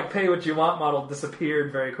whole like pay what you want model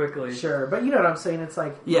disappeared very quickly. Sure, but you know what I'm saying? It's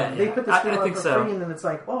like they put this game out for free, and then it's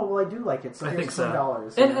like, oh well, I do like it, so here's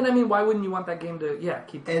 $10. And I mean, why wouldn't you want that game to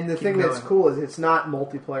keep? And the thing that's cool is it's not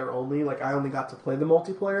multiplayer only. Like I only got to play the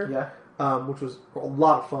multiplayer, which was a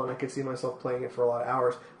lot of fun. I could see myself playing it for a lot of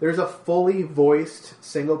hours. There's a fully voiced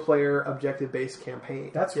single player objective based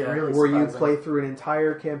campaign. That's really where surprising. you play through an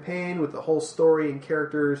entire campaign with the whole story and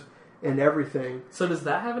characters and everything. So does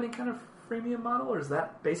that have any kind of freemium model, or is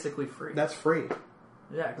that basically free? That's free.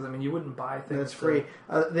 Yeah, because I mean, you wouldn't buy things. That's free.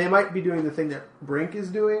 They might be doing the thing that Brink is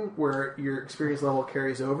doing, where your experience level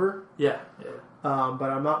carries over. Yeah. But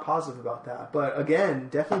I'm not positive about that. But again,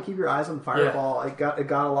 definitely keep your eyes on Firefall. Yeah. It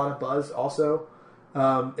got a lot of buzz. Also,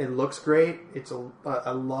 it looks great. I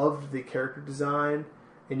loved the character design.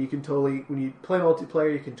 And you can totally, when you play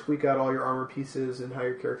multiplayer, you can tweak out all your armor pieces and how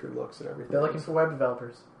your character looks and everything. They're looking for web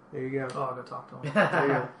developers. There you go. Oh, I'll go talk to them. There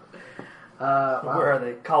you Wow. Where are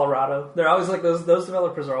they? Colorado. They're always like those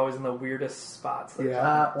developers are always in the weirdest spots. Like,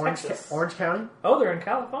 Orange County. Oh, they're in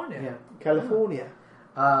California. Yeah, California.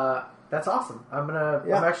 That's awesome.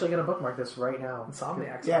 I'm actually gonna bookmark this right now.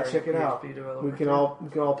 Insomniac. Yeah, check it out. We can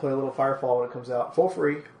all play a little Firefall when it comes out for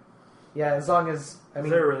free. Yeah, as long as is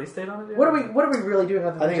there a release date on it? Yet? What are we really doing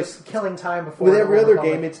other than just killing time before? With every other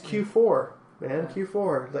game, it's Q4. Man,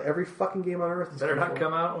 Q4. Like every fucking game on Earth is better Q4. not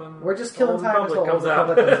come out when we're just killing time until comes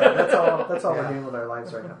out. That's all we're doing with our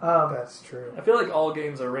lives right now. That's true. I feel like all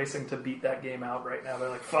games are racing to beat that game out right now. They're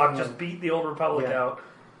like, fuck, just beat the Old Republic out.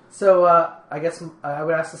 So I guess I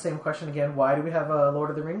would ask the same question again. Why do we have a Lord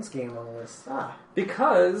of the Rings game on the list?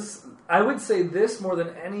 Because I would say this more than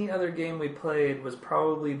any other game we played was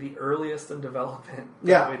probably the earliest in development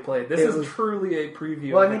that we played. This is truly a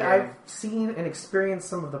preview. Well, I mean, I've seen and experienced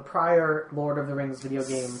some of the prior Lord of the Rings video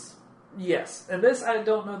games. Yes, and this I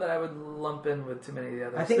don't know that I would lump in with too many of the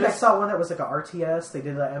others. I think I saw one that was like a RTS. They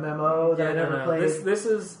did an MMO that I never played. This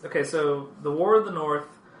is okay. So the War of the North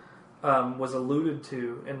was alluded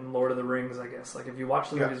to in Lord of the Rings, I guess. Like if you watch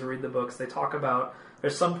the movies or read the books, they talk about.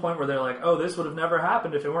 There's some point where they're like, "Oh, this would have never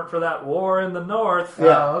happened if it weren't for that war in the North."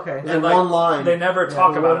 Yeah, okay. And like, one line. They never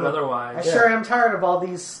talk about it otherwise. I sure am tired of all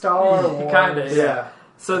these Star Wars. Kind of, yeah.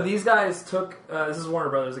 So these guys took, this is Warner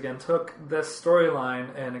Brothers again, took this storyline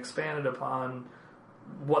and expanded upon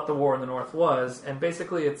what the War in the North was, and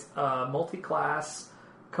basically it's a multi-class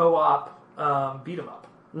co-op beat 'em up.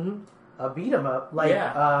 Mm-hmm. A beat 'em up, like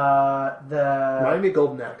the reminded me of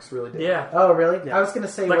Golden Axe, really did. Yeah. Oh, really? Yeah. I was going to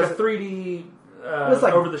say like a 3D. It was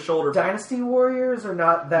like over the shoulder. Dynasty Warriors, or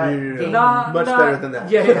not that game? Much better than that.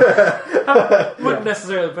 Yeah. Wouldn't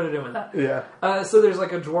necessarily put it in with that. Yeah. So there's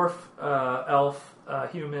like a dwarf, elf,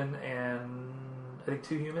 human, and I think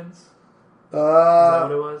 2 humans. Is that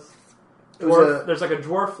what it was? Dwarf, there's like a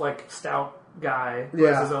dwarf, like stout guy who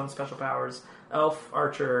has his own special powers. Elf,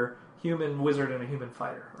 archer, human, wizard, and a human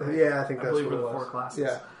fighter. Right? Yeah, I think that's believe what it were was. the 4 classes.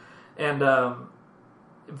 Yeah. And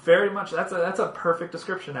very much that's a perfect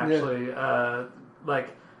description actually.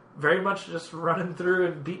 Like very much just running through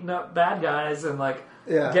and beating up bad guys and like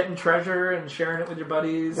getting treasure and sharing it with your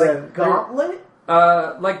buddies. Like Gauntlet?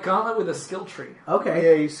 Like Gauntlet with a skill tree. Okay.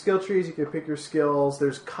 Yeah, you skill trees, you can pick your skills.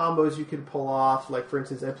 There's combos you can pull off. Like for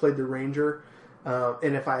instance, I played the ranger.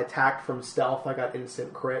 And if I attacked from stealth, I got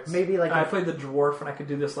instant crits. Maybe like I played the dwarf, and I could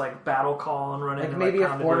do this like battle call and run in. Like maybe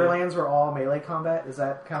if Borderlands were all melee combat, is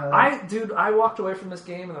that kind of? I walked away from this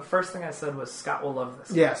game, and the first thing I said was, "Scott will love this."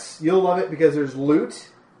 Yes, you'll love it because there's loot,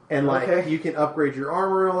 and like you can upgrade your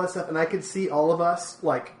armor and all that stuff. And I could see all of us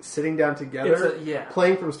like sitting down together,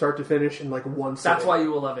 playing from start to finish in like one sitting. That's why you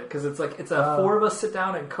will love it, because it's like it's a 4 of us sit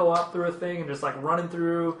down and co-op through a thing and just like running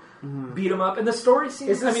through. Beat them up, and the story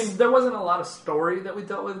seems. I mean, there wasn't a lot of story that we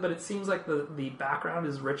dealt with, but it seems like the background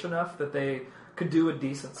is rich enough that they could do a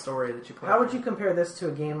decent story that you play. How would you compare this to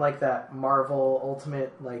a game like that Marvel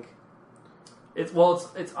Ultimate? Like, it's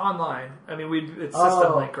online. I mean, it's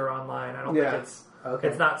System Link or online. I don't think it's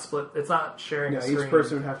it's not split. It's not sharing. Yeah, a screen. Each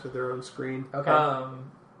person would have to their own screen. Okay,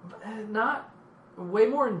 not. Way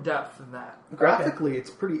more in depth than that. Graphically,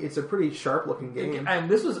 it's a pretty sharp looking game. And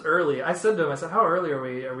this was early. I said to him, "How early are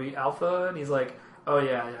we? Are we alpha?" And he's like, "Oh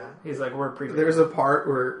yeah." He's like, "We're preview." There's a part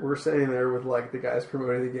where we're sitting there with like the guys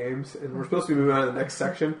promoting the games, and we're supposed to be moving on to the next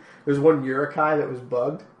section. There's one Uruk-hai that was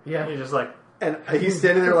bugged. Yeah, he's just like. And he's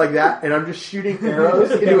standing there like that, and I'm just shooting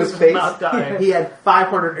arrows into his face. Not dying. He had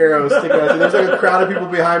 500 arrows sticking out. There's like a crowd of people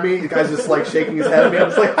behind me. The guy's just like shaking his head at me.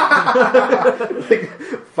 I'm just like,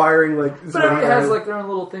 firing like. But everybody has like their own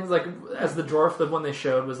little things. Like as the dwarf, the one they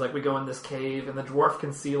showed was like we go in this cave, and the dwarf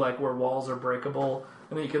can see like where walls are breakable,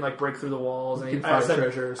 and then you can like break through the walls. And I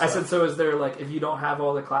said, so is there like if you don't have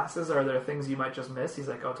all the classes, are there things you might just miss? He's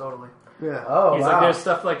like, oh, totally. Yeah. Oh, he's like, there's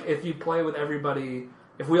stuff like if you play with everybody.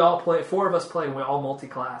 If we all play, 4 of us play and we all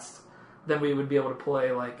multi-classed, then we would be able to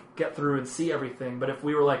play, like, get through and see everything. But if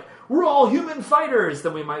we were like, we're all human fighters,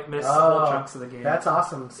 then we might miss whole chunks of the game. That's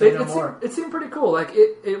awesome. Say no more. It seemed pretty cool. Like,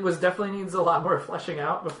 it was definitely needs a lot more fleshing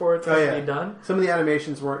out before it's actually done. Some of the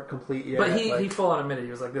animations weren't complete yet. But he full on admitted,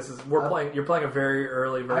 he was like, you're playing a very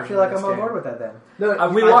early version. I feel like of this I'm on game. board with that then. No,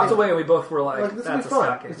 we walked away and we both were like this that's will be fun.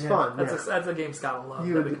 Scott game. It's fun. That's a game Scott will love.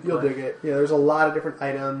 You'll dig it. Yeah, there's a lot of different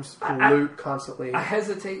items, loot constantly. I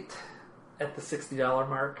hesitate at the $60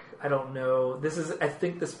 mark. I don't know. I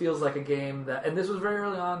think this feels like a game that, and this was very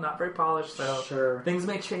early on, not very polished, so things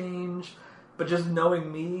may change. But just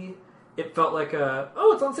knowing me, it felt like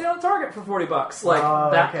it's on sale at Target for $40, like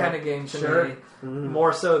that kind of game to me.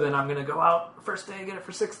 More so than I'm going to go out first day, get it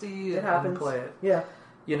for $60, and play it. Yeah.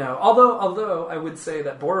 You know, although I would say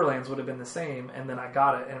that Borderlands would have been the same, and then I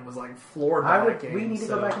got it and was like floored by that game. We need to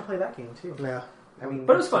go back and play that game too. Yeah, I mean,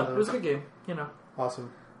 but it was fun. It was a good game. You know,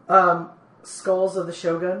 awesome. Skulls of the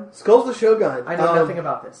Shogun. Skulls of the Shogun. I know nothing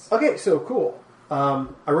about this. Okay, so cool. I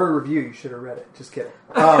wrote a review. You should have read it. Just kidding.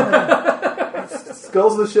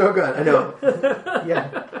 Skulls of the Shogun. I know.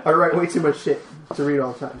 Yeah, I write way too much shit to read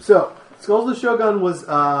all the time. So, Skulls of the Shogun was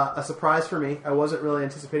a surprise for me. I wasn't really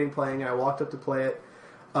anticipating playing it. I walked up to play it.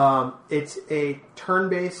 It's a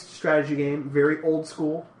turn-based strategy game, very old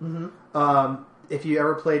school. Mm-hmm. If you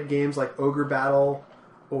ever played games like Ogre Battle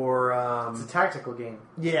or... it's a tactical game.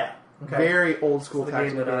 Yeah. Okay. Very old school it's the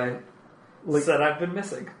tactical game that I said I've been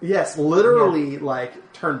missing. Yes, literally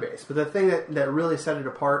like turn-based. But the thing that really set it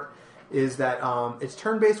apart is that it's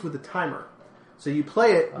turn-based with a timer. So you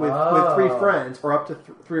play it with 3 friends, or up to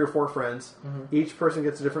 3 or 4 friends. Mm-hmm. Each person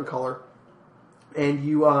gets a different color. And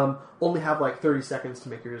you only have like 30 seconds to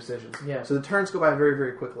make your decisions. Yeah. So the turns go by very,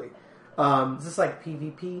 very quickly. Is this like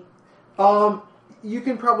PvP? You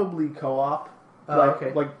can probably co-op.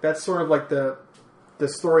 Okay. Like that's sort of like the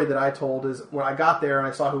story that I told is when I got there and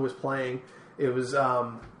I saw who was playing. It was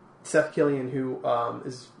Seth Killian, who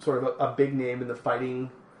is sort of a big name in the fighting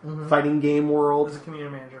game world. He's a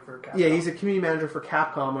community manager for Capcom. Yeah, he's a community manager for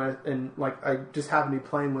Capcom, and I just happened to be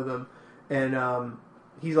playing with him, and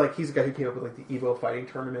he's the guy who came up with like the Evo fighting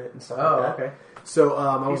tournament and stuff like that. Okay. So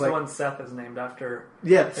I was he's like, the one Seth is named after.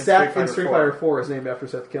 Yeah, Seth in Street Fighter 4 is named after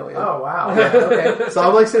Seth Killian. Oh wow. Yeah, okay. So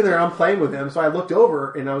I'm like sitting there, I'm playing with him. So I looked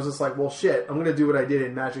over and I was just like, well, shit, I'm gonna do what I did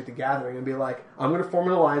in Magic the Gathering and be like, I'm gonna form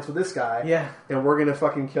an alliance with this guy. Yeah. And we're gonna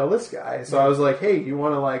fucking kill this guy. So I was like, hey, you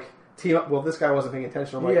want to like team up? Well, this guy wasn't paying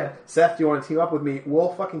attention. I'm like, Seth, do you want to team up with me?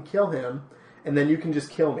 We'll fucking kill him, and then you can just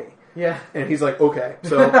kill me. Yeah. And he's like, okay.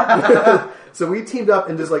 So so we teamed up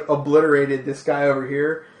and just like obliterated this guy over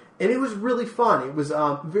here. And it was really fun. It was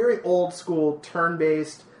very old school,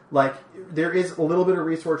 turn-based. Like, there is a little bit of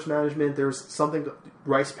resource management. There's something,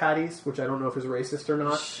 rice paddies, which I don't know if is racist or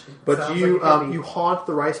not. But you you haunt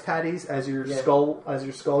the rice paddies as your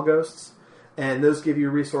skull ghosts. And those give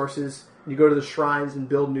you resources. You go to the shrines and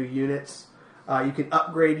build new units. You can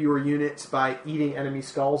upgrade your units by eating enemy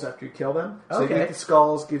skulls after you kill them. So you eat the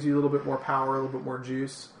skulls, gives you a little bit more power, a little bit more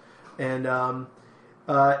juice. And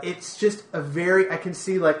it's just a very... I can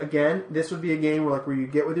see, like, again, this would be a game where you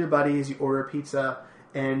get with your buddies, you order a pizza,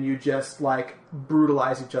 and you just, like,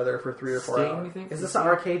 brutalize each other for 3 or 4 hours. Is this an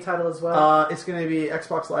arcade title as well? It's going to be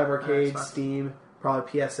Xbox Live Arcade, Steam,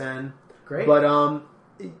 probably PSN. Great. But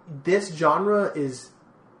this genre is,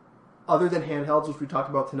 other than handhelds, which we talked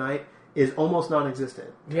about tonight, is almost non-existent.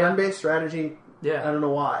 Turn-based strategy... Yeah, I don't know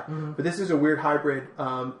why, but this is a weird hybrid.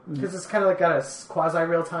 Because it's kind of like got a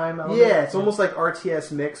quasi-real-time element. Yeah, it's almost like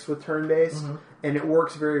RTS mixed with turn-based, and it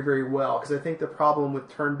works very, very well. Because I think the problem with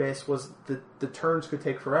turn-based was the turns could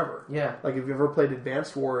take forever. Yeah, like if you ever played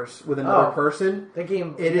Advanced Wars with another person, the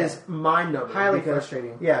game is mind-numbing, highly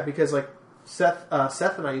frustrating. Yeah, because like Seth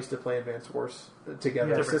and I used to play Advanced Wars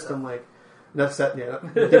together. The system like. Not Seth,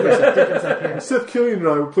 different Seth. Seth Killian and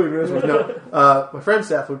I would play Advanced Wars. No, my friend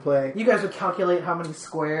Seth would play. You guys would calculate how many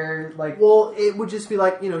square, like... Well, it would just be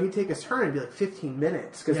like, he'd take his turn and it'd be like 15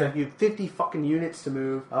 minutes. Because you have 50 fucking units to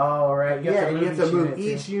move. Oh, right. You have to move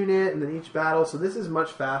each unit and then each battle. So this is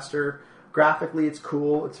much faster. Graphically, it's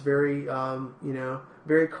cool. It's very,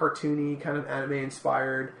 very cartoony, kind of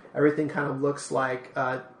anime-inspired. Everything kind of looks like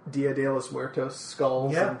Dia de los Muertos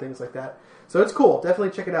skulls and things like that. So it's cool. Definitely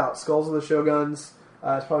check it out. Skulls of the Shoguns.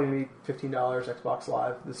 It's probably going to be $15 Xbox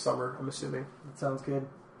Live this summer, I'm assuming. That sounds good.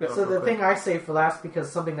 Yeah, so the thing I saved for last,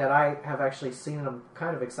 because something that I have actually seen and I'm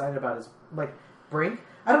kind of excited about is, like, Brink.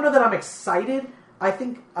 I don't know that I'm excited. I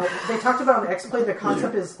think they talked about in X-Play, the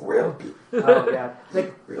concept is... Oh, yeah.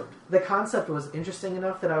 The concept was interesting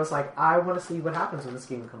enough that I was like, I want to see what happens when this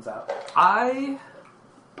game comes out.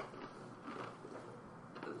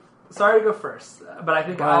 Sorry to go first, but I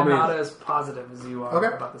think I'm not as positive as you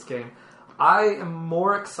are about this game. I am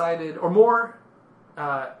more excited, or more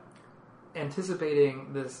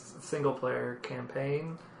anticipating this single-player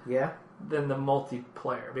campaign than the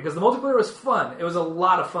multiplayer. Because the multiplayer was fun. It was a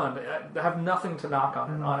lot of fun. I have nothing to knock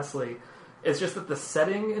on it, honestly. It's just that the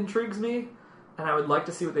setting intrigues me, and I would like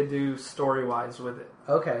to see what they do story-wise with it.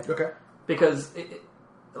 Okay. Because,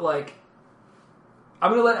 I'm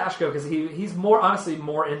going to let Ash go because he's honestly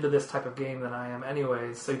more into this type of game than I am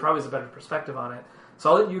anyways, so he probably has a better perspective on it. So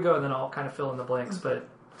I'll let you go and then I'll kind of fill in the blanks. But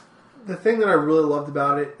the thing that I really loved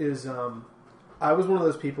about it is I was one of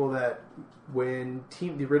those people that when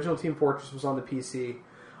the original Team Fortress was on the PC,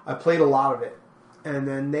 I played a lot of it. And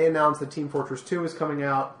then they announced that Team Fortress 2 was coming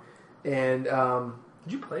out. And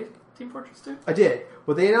did you play Team Fortress 2? I did.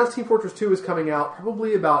 But they announced Team Fortress 2 was coming out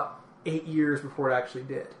probably about 8 years before it actually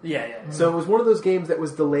did. Yeah. So it was one of those games that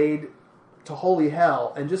was delayed to holy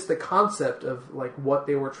hell, and just the concept of like what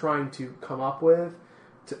they were trying to come up with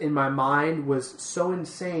in my mind was so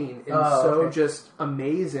insane and just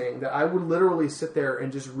amazing that I would literally sit there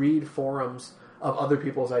and just read forums of other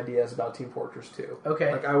people's ideas about Team Fortress 2.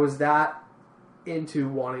 Okay. Like I was that into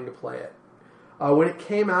wanting to play it. When it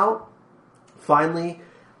came out, finally,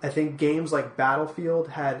 I think games like Battlefield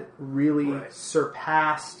had really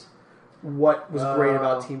surpassed what was great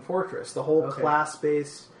about Team Fortress. The whole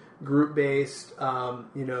class-based, group-based,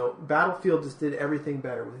 Battlefield just did everything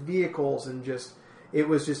better with vehicles and just, it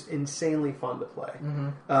was just insanely fun to play.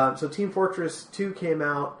 Mm-hmm. So Team Fortress 2 came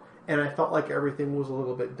out, and I felt like everything was a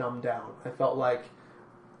little bit dumbed down. I felt like,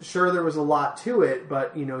 sure, there was a lot to it,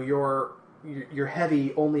 but, your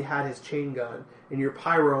heavy only had his chain gun, and your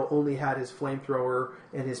pyro only had his flamethrower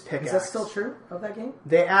and his pickaxe. Is that still true of that game?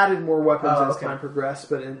 They added more weapons as time progressed,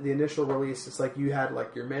 but in the initial release, it's like you had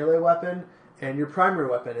like your melee weapon and your primary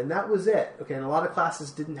weapon, and that was it. Okay, and a lot of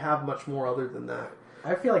classes didn't have much more other than that.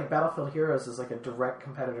 I feel like Battlefield Heroes is like a direct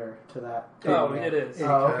competitor to that. It is.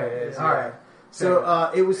 Okay. Is, all right.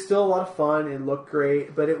 So it was still a lot of fun. It looked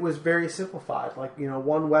great, but it was very simplified. Like,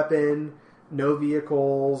 one weapon, no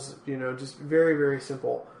vehicles, just very, very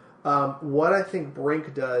simple. What I think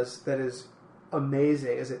Brink does that is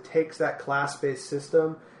amazing is it takes that class-based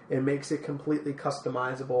system and makes it completely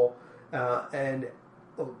customizable and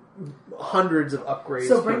hundreds of upgrades.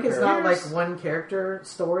 So Brink is not like one character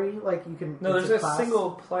story? Like you can... No, there's a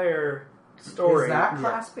single-player story. Is that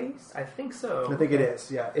class-based? I think so. I think it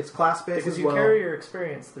is, yeah. It's class-based because as well. Because you carry your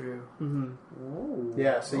experience through. Mm-hmm. Ooh,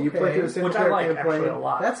 yeah, so you play through the single player campaign. A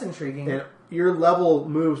lot. That's intriguing. And your level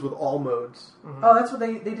moves with all modes. Mm-hmm. Oh, that's what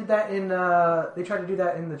they did that in... they tried to do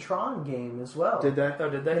that in the Tron game as well. Did they? Oh,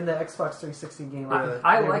 did they? In the Xbox 360 game.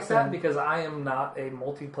 I like that because I am not a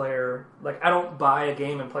multiplayer... Like, I don't buy a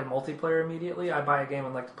game and play multiplayer immediately. I buy a game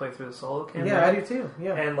and like to play through the solo campaign. Yeah, I do too.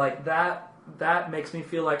 Yeah. And like that makes me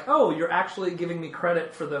feel like, oh, you're actually giving me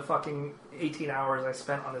credit for the fucking 18 hours I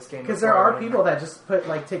spent on this game. Because there are people that just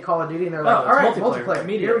take Call of Duty and they're like, all right, multiplayer.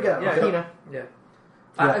 Here we go. Yeah.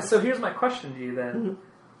 So here's my question to you then. Mm-hmm.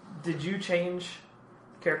 Did you change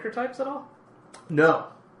character types at all? No.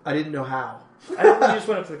 I didn't know how. I think you just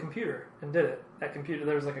went up to the computer and did it. That computer,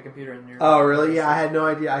 there was like a computer in your... Oh, really? Yeah, I had no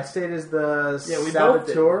idea. I stayed as the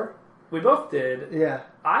Saboteur. We both did. Yeah.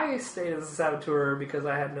 I stayed as a Saboteur because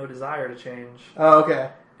I had no desire to change. Oh, okay.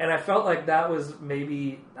 And I felt like that was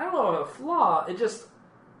maybe, I don't know, a flaw. It just...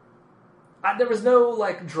 there was no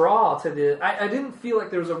like draw to the... I didn't feel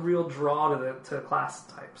like there was a real draw to class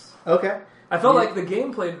types. Okay. I felt like the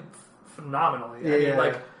game played phenomenally.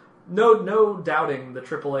 No doubting the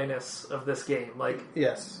AAA-ness of this game. Like,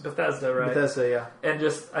 yes. Bethesda, right? Bethesda, yeah. And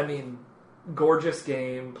just, gorgeous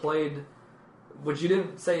game. Played, which you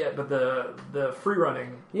didn't say yet, but the free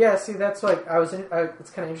running. Yeah, see, that's like,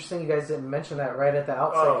 it's kind of interesting you guys didn't mention that right at the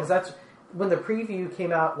outset, because that's... When the preview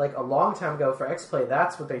came out like a long time ago for X-Play,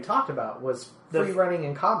 that's what they talked about, was free running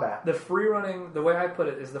and combat. The free running, the way I put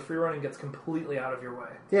it, is the free running gets completely out of your way.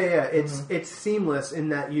 Yeah, it's seamless in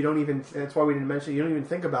that you don't even, that's why we didn't mention it, you don't even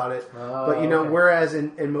think about it. But whereas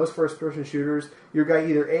in most first-person shooters, your guy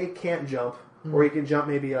either can't jump, or he can jump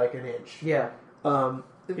maybe like an inch. Yeah.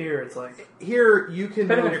 Here it's like... Here you can...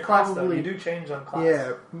 Depending on your class, though, you do change on class.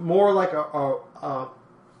 Yeah, more like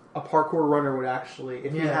a parkour runner would actually,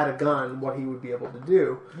 if he had a gun, what he would be able to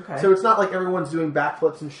do. Okay. So it's not like everyone's doing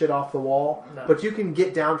backflips and shit off the wall, but you can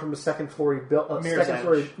get down from a second story,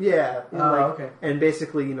 and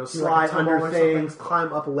basically slide under things,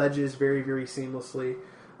 climb up ledges very, very seamlessly.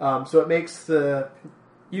 So it makes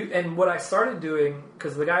and what I started doing,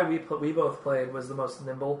 because the guy we both played was the most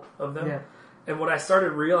nimble of them. Yeah. And what I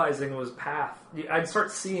started realizing was I'd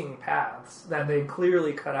start seeing paths that they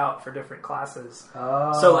clearly cut out for different classes.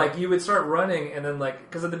 Oh. So, like, you would start running, and then, like,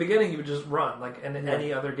 because at the beginning you would just run. Like, and in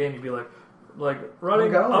any other game you'd be like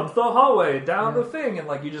running up the hallway, down the thing, and,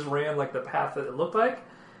 like, you just ran, like, the path that it looked like.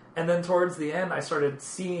 And then towards the end I started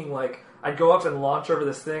seeing, like, I'd go up and launch over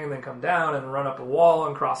this thing and then come down and run up a wall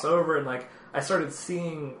and cross over, and, like, I started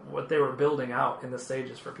seeing what they were building out in the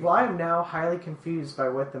stages for people. Well, I am now highly confused by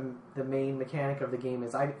what the main mechanic of the game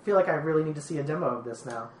is. I feel like I really need to see a demo of this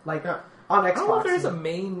now. Like, on Xbox. I don't know if there's a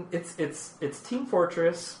main... It's Team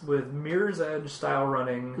Fortress with Mirror's Edge style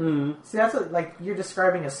running. Mm-hmm. See, that's like you're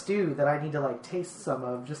describing a stew that I need to, like, taste some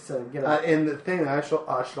of just to get a... and the thing that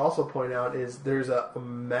I should also point out is there's a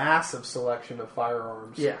massive selection of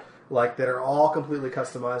firearms. Yeah. Like, that are all completely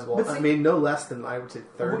customizable. See, no less than, I would say,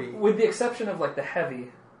 30. With the exception of, like, the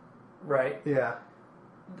heavy, right? Yeah.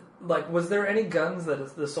 like, was there any guns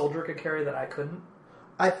that the soldier could carry that I couldn't?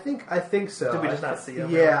 I think so. Did we just not see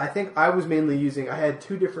them? Yeah, I think I was mainly I had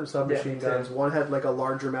 2 different submachine guns. One had like a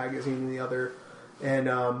larger magazine than the other, and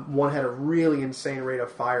one had a really insane rate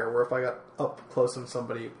of fire where if I got up close on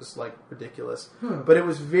somebody, it was like ridiculous. But it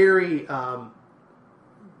was very,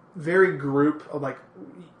 very group of like,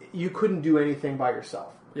 you couldn't do anything by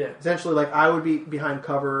yourself. Yeah. Essentially, like I would be behind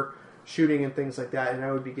cover, shooting and things like that, and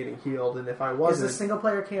I would be getting healed. And if I wasn't, is the single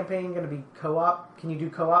player campaign going to be co-op? Can you do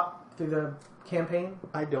co-op through the campaign?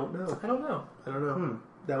 I don't know.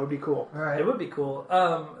 That would be cool. All right, it would be cool.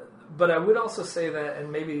 But I would also say that,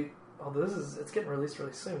 and maybe it's getting released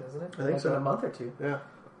really soon, isn't it? I think so. In a month or 2. Yeah.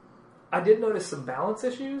 I did notice some balance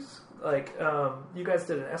issues. Like, you guys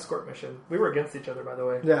did an escort mission. We were against each other, by the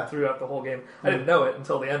way, throughout the whole game. I didn't know it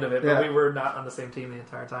until the end of it, but we were not on the same team the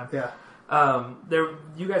entire time. Yeah.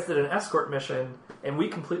 You guys did an escort mission, and we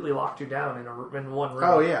completely locked you down in one room.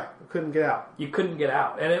 Oh yeah, couldn't get out. You couldn't get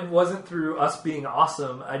out, and it wasn't through us being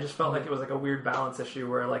awesome. I just felt like it was like a weird balance issue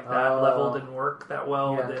where like that level didn't work that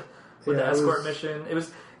well with the escort mission. It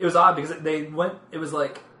was odd because they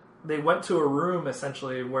went to a room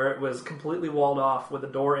essentially where it was completely walled off with a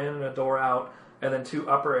door in and a door out, and then 2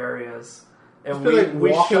 upper areas. And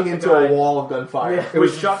we walking into a wall of gunfire. Yeah. We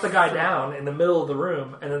shot the guy down in the middle of the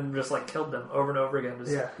room, and then just like killed them over and over again.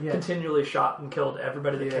 Just continually shot and killed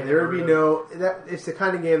everybody. That came there would be no. It's the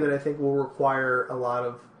kind of game that I think will require a lot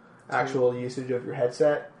of actual usage of your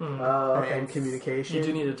headset and communication. You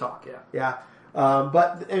do need to talk, yeah.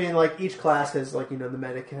 But I mean, like each class has like the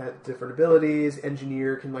medic can have different abilities.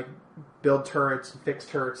 Engineer can like build turrets and fix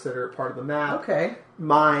turrets that are part of the map. Okay.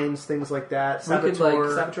 Mines, things like that.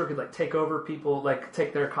 Saboteur could like take over people, like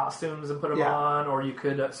take their costumes and put them on, or you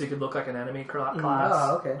could so you could look like an enemy class.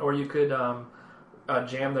 Oh, okay. Or you could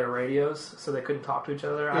jam their radios so they couldn't talk to each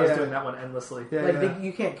other. I was doing that one endlessly.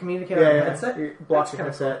 You can't communicate on the headset. You block your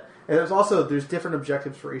headset, and there's different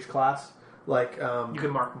objectives for each class. Like you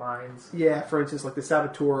can mark mines. Yeah, for instance, like the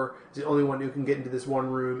Saboteur is the only one who can get into this one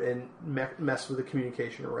room and mess with the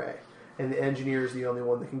communication array, and the Engineer is the only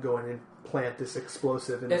one that can go in and plant this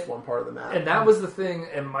explosive in this one part of the map. And that was the thing.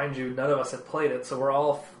 And mind you, none of us had played it, so we're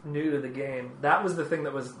all new to the game. That was the thing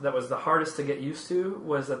that was the hardest to get used to,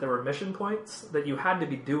 was that there were mission points that you had to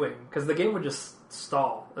be doing because the game would just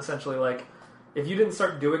stall essentially. Like if you didn't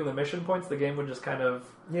start doing the mission points, the game would just kind of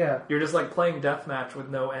you're just like playing deathmatch with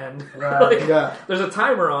no end. Right. There's a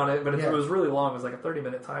timer on it, but it was really long. It was like a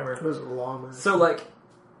 30-minute timer. It was a long one. So like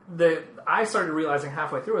I started realizing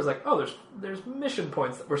halfway through, I was like, oh, there's mission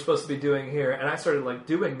points that we're supposed to be doing here, and I started like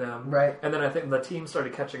doing them. Right. And then I think the team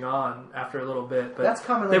started catching on after a little bit, but that's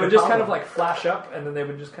commonly they would just kind of like flash up, and then they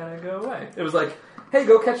would just kind of go away. It was like, hey,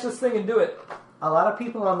 go catch this thing and do it. A lot of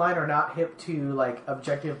people online are not hip to like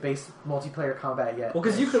objective-based multiplayer combat yet. Well,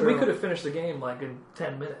 because we could have finished the game like in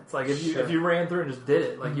 10 minutes. Like if you ran through and just did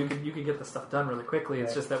it, like you could get the stuff done really quickly.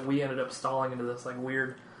 It's just that we ended up stalling into this like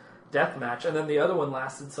weird death match, and then the other one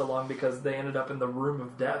lasted so long because they ended up in the room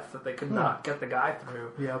of death that they could not get the guy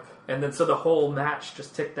through. Yep. And then so the whole match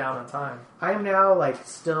just ticked down on time. I am now like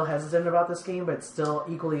still hesitant about this game, but still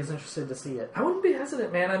equally as interested to see it. I wouldn't be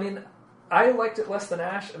hesitant, man. I mean, I liked it less than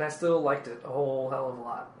Ash, and I still liked it a whole hell of a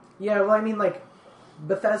lot. Yeah, well, I mean, like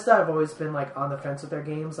Bethesda, I've always been like on the fence with their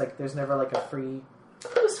games. Like, there's never like a free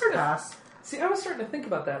pass. I was starting to think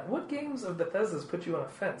about that. What games of Bethesda's put you on a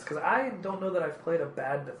fence? Because I don't know that I've played a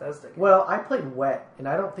bad Bethesda game. Well, I played Wet, and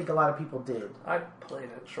I don't think a lot of people did. I played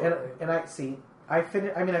it shortly. And I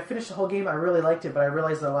finished the whole game. I really liked it, but I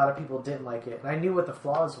realized that a lot of people didn't like it, and I knew what the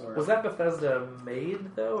flaws were. Was that Bethesda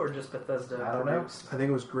made though, or just Bethesda I don't produced? I think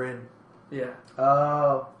it was Grin. Yeah.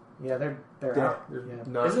 Oh, yeah, they're out.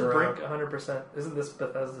 Yeah. Isn't Brink 100%? Isn't this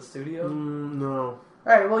Bethesda Studio? No.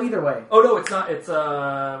 All right. Well, either way. Oh no, it's not. It's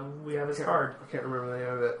we have his card. I can't remember the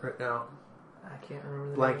name of it right now. I can't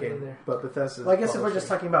remember the name either. But Bethesda. Well, I guess if we're just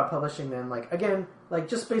talking about publishing, then like again, like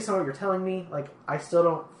just based on what you're telling me, like I still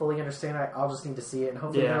don't fully understand. I'll just need to see it, and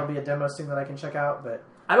hopefully there'll be a demo soon that I can check out. But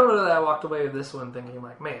I don't know that I walked away with this one thinking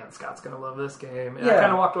like, man, Scott's gonna love this game. And I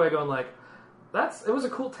kind of walked away going like, it was a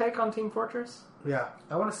cool take on Team Fortress. Yeah,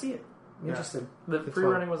 I want to see it. I'm interested. The free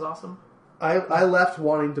running was awesome. I left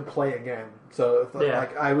wanting to play again. So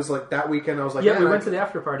like I was like that weekend I was like, we went to the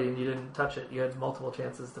after party and you didn't touch it. You had multiple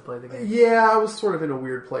chances to play the game. Yeah, I was sort of in a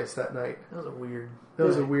weird place that night. That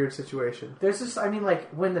was a weird situation. There's just, I mean, like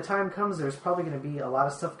when the time comes, there's probably going to be a lot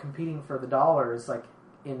of stuff competing for the dollars. Like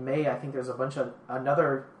in May, I think there's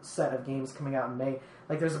another set of games coming out in May.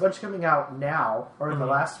 Like there's a bunch coming out now or in the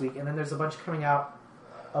last week, and then there's a bunch coming out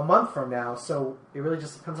a month from now. So it really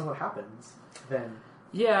just depends on what happens then.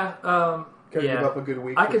 Yeah, Gotta give up a good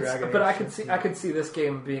week. I could see this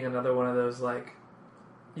game being another one of those like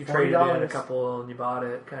you traded in a couple and you bought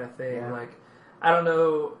it kind of thing. Yeah. Like I don't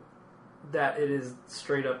know that it is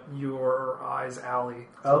straight up your eyes alley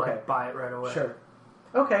to like buy it right away. Sure.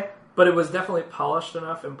 Okay. But it was definitely polished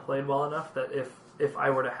enough and played well enough that if I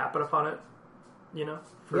were to happen upon it,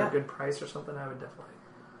 for a good price or something, I would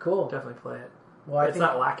definitely play it. Well, it's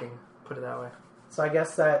not lacking. Put it that way. So I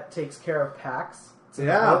guess that takes care of PAX.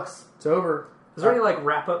 Books. It's over. Is there any like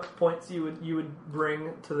wrap up points you would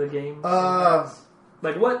bring to the game?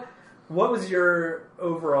 Like what was your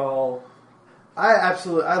overall? I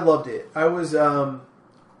loved it. I was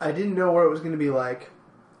I didn't know what it was going to be like,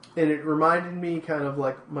 and it reminded me kind of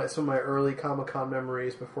like some of my early Comic-Con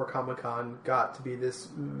memories before Comic-Con got to be this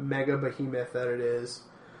mega behemoth that it is.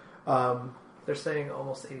 They're saying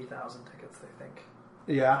almost 80,000 tickets. They think.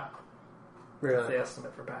 Yeah. Really? That's the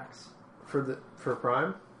estimate for PAX. For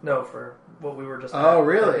Prime? No, for what we were just. Oh,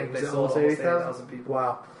 really? I think they sold almost 80,000 people.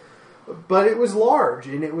 Wow. But it was large,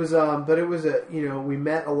 and it was. But it was we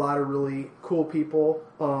met a lot of really cool people,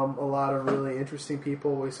 a lot of really interesting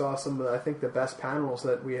people. We saw some of, I think, the best panels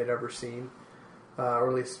that we had ever seen, or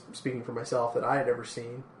at least speaking for myself, that I had ever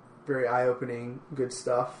seen. Very eye-opening, good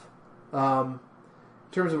stuff. In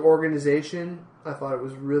terms of organization, I thought it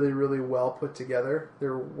was really, really well put together.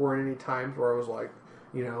 There weren't any times where I was like,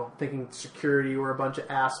 thinking security were a bunch of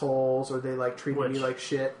assholes or they like treated me like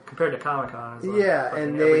shit. Compared to Comic-Con, it's like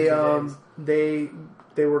and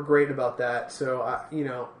they were great about that. So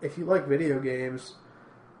if you like video games,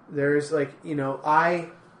 there's like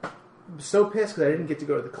I'm so pissed because I didn't get to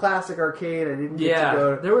go to the classic arcade. I didn't get to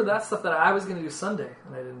go. There were that stuff that I was going to do Sunday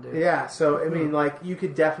and I didn't do. Yeah, so I mean, like you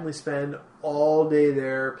could definitely spend all day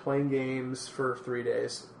there playing games for 3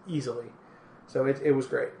 days easily. So it was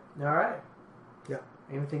great. All right. Yeah.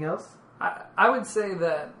 Anything else? I would say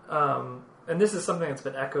that, and this is something that's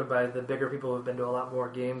been echoed by the bigger people who have been to a lot more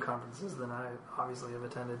game conferences than I obviously have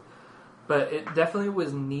attended, but it definitely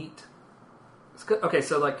was neat. Okay,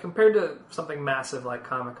 so like compared to something massive like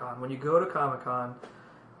Comic-Con, when you go to Comic-Con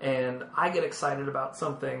and I get excited about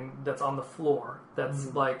something that's on the floor,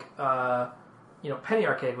 that's like, Penny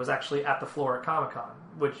Arcade was actually at the floor at Comic-Con,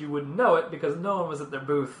 which you wouldn't know it because no one was at their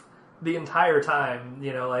booth the entire time,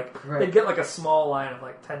 they'd get like a small line of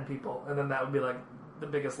like 10 people, and then that would be like the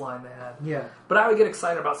biggest line they had. Yeah. But I would get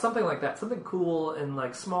excited about something like that, something cool and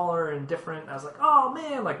like smaller and different. I was like, oh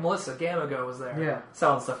man, like Melissa Gamago was there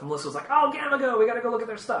selling stuff, and Melissa was like, oh, Gamago, we gotta go look at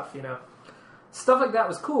their stuff, Stuff like that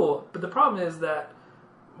was cool, but the problem is that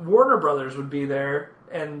Warner Brothers would be there,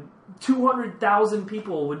 and 200,000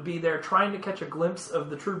 people would be there trying to catch a glimpse of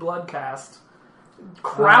the True Blood cast.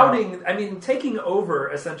 Crowding, taking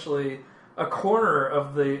over essentially a corner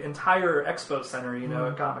of the entire expo center,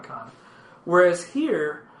 at Comic-Con. Whereas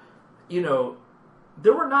here,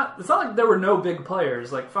 there were not. It's not like there were no big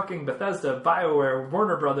players like fucking Bethesda, BioWare,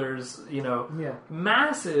 Warner Brothers.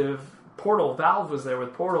 Massive. Portal. Valve was there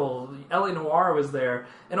with Portal. LA Noire was there,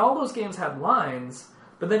 and all those games had lines.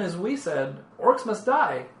 But then, as we said, Orcs Must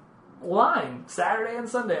Die. Line Saturday and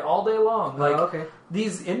Sunday all day long.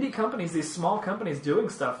 These indie companies, these small companies doing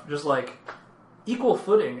stuff just like equal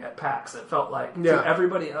footing at PAX. It felt like to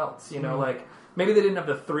everybody else. Like maybe they didn't have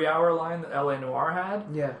the 3-hour line that LA Noire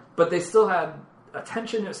had. But they still had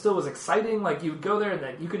attention. It still was exciting. Like you'd go there and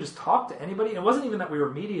then you could just talk to anybody. And it wasn't even that we were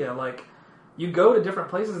media. Like you go to different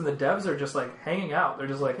places and the devs are just like hanging out. They're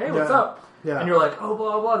just like, hey, what's up? Yeah. And you're like, oh,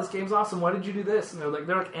 blah, blah, this game's awesome. Why did you do this? And they're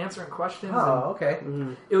like answering questions. Oh, okay.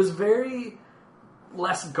 It was very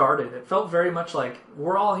less guarded. It felt very much like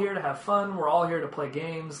we're all here to have fun. We're all here to play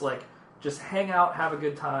games. Like, just hang out, have a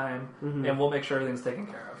good time, and we'll make sure everything's taken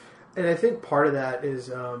care of. And I think part of that is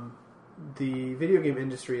the video game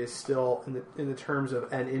industry is still, in the terms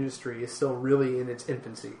of an industry, is still really in its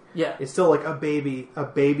infancy. Yeah. It's still like a baby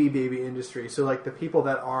industry. So, like, the people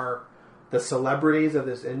that are the celebrities of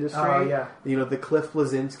this industry, the Cliff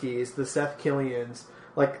Blazinskis, the Seth Killians,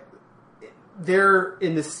 like they're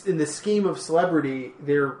in the scheme of celebrity,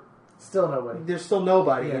 they're still nobody. They're still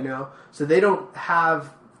nobody, So they don't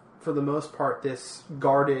have, for the most part, this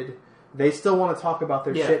guarded. They still want to talk about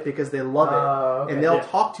their shit because they love it, and they'll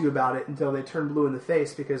talk to you about it until they turn blue in the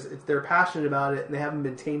face because they're passionate about it and they haven't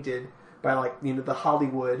been tainted by the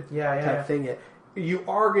Hollywood type thing yet. You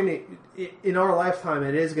are going to, in our lifetime,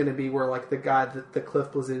 it is going to be where, like, the guy, the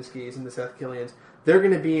Cliff Blazinskis and the Seth Killians, they're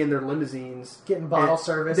going to be in their limousines. Getting bottle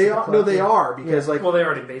service. They are, no, they are, because, like... Well, they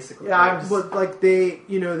already basically... Yeah, but, like, video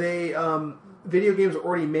games are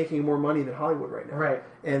already making more money than Hollywood right now. Right.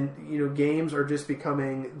 And, games are just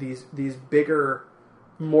becoming these bigger,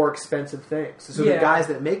 more expensive things. So the guys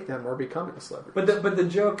that make them are becoming celebrities. But the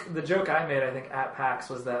joke I made, I think, at PAX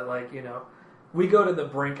was that, like, you know, we go to the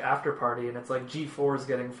Brink after party and it's like G4's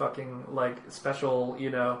getting fucking, like, special,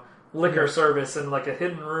 you know, liquor service in, like, a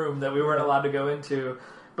hidden room that we weren't allowed to go into.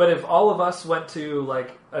 But if all of us went to,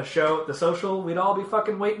 like, a show at the Social, we'd all be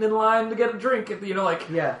fucking waiting in line to get a drink. You know, like,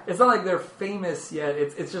 it's not like they're famous yet.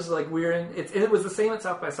 It's just like it was the same at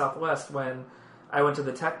South by Southwest when I went to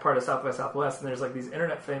the tech part of South by Southwest, and there's, like, these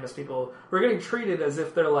internet famous people who are getting treated as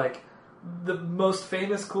if they're, like, the most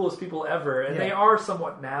famous, coolest people ever. And they are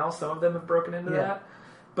somewhat now. Some of them have broken into that.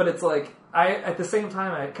 But it's like, at the same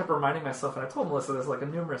time, I kept reminding myself, and I told Melissa this, like,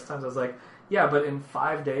 numerous times, I was like, yeah, but in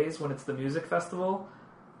 5 days when it's the music festival,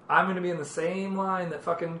 I'm going to be in the same line that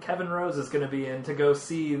fucking Kevin Rose is going to be in to go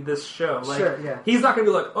see this show. Like, he's not going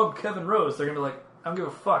to be like, oh, Kevin Rose. They're going to be like, I don't give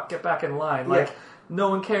a fuck. Get back in line. Like, no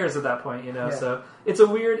one cares at that point, you know? So it's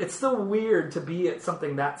still weird to be at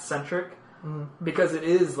something that centric because it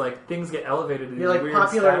is, like, things get elevated. You're, like, weird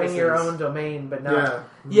popular statuses. in your own domain, but not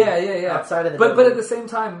outside of the But at the same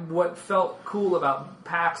time, what felt cool about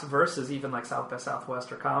PAX versus even, like, South by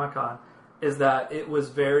Southwest or Comic-Con is that it was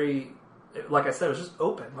very... Like I said, it was just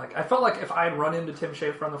open. Like, I felt like if I had run into Tim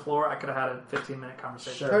Schafer on the floor, I could have had a 15-minute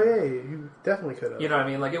conversation. Sure. Oh, yeah, you definitely could have. You know what I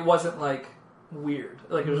mean? Like, it wasn't, like, weird.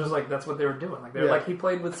 Like, it was just, like, that's what they were doing. Like, they were like, he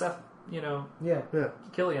played with Seth, you know,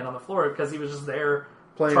 Killian on the floor because he was just there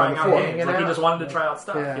playing trying out games. Like, he just wanted to try out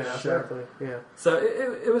stuff, yeah, you know? Exactly, yeah. So,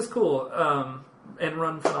 it was cool. And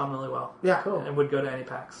run phenomenally well. Yeah. Cool. And would go to any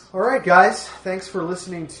PAX. All right, guys. Thanks for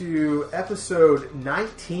listening to episode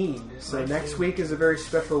 19. So next week is a very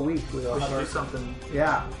special week. We should do something.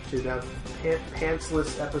 Yeah. Should have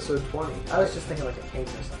pantsless episode 20. I was just thinking like a cake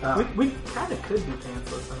or something. We kind of could do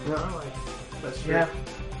pantsless. I mean, like, that's true. Yeah.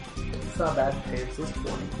 It's not bad. Pantsless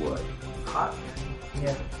 20 would. Hot.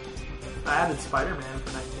 Yeah. I added Spider-Man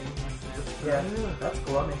for 19. Yeah. That's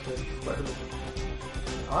cool. I'm into it. Spider-Man.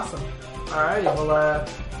 Awesome. Alrighty. Well,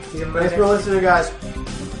 see everybody. Thanks for listening, guys.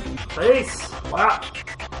 Peace. Wow.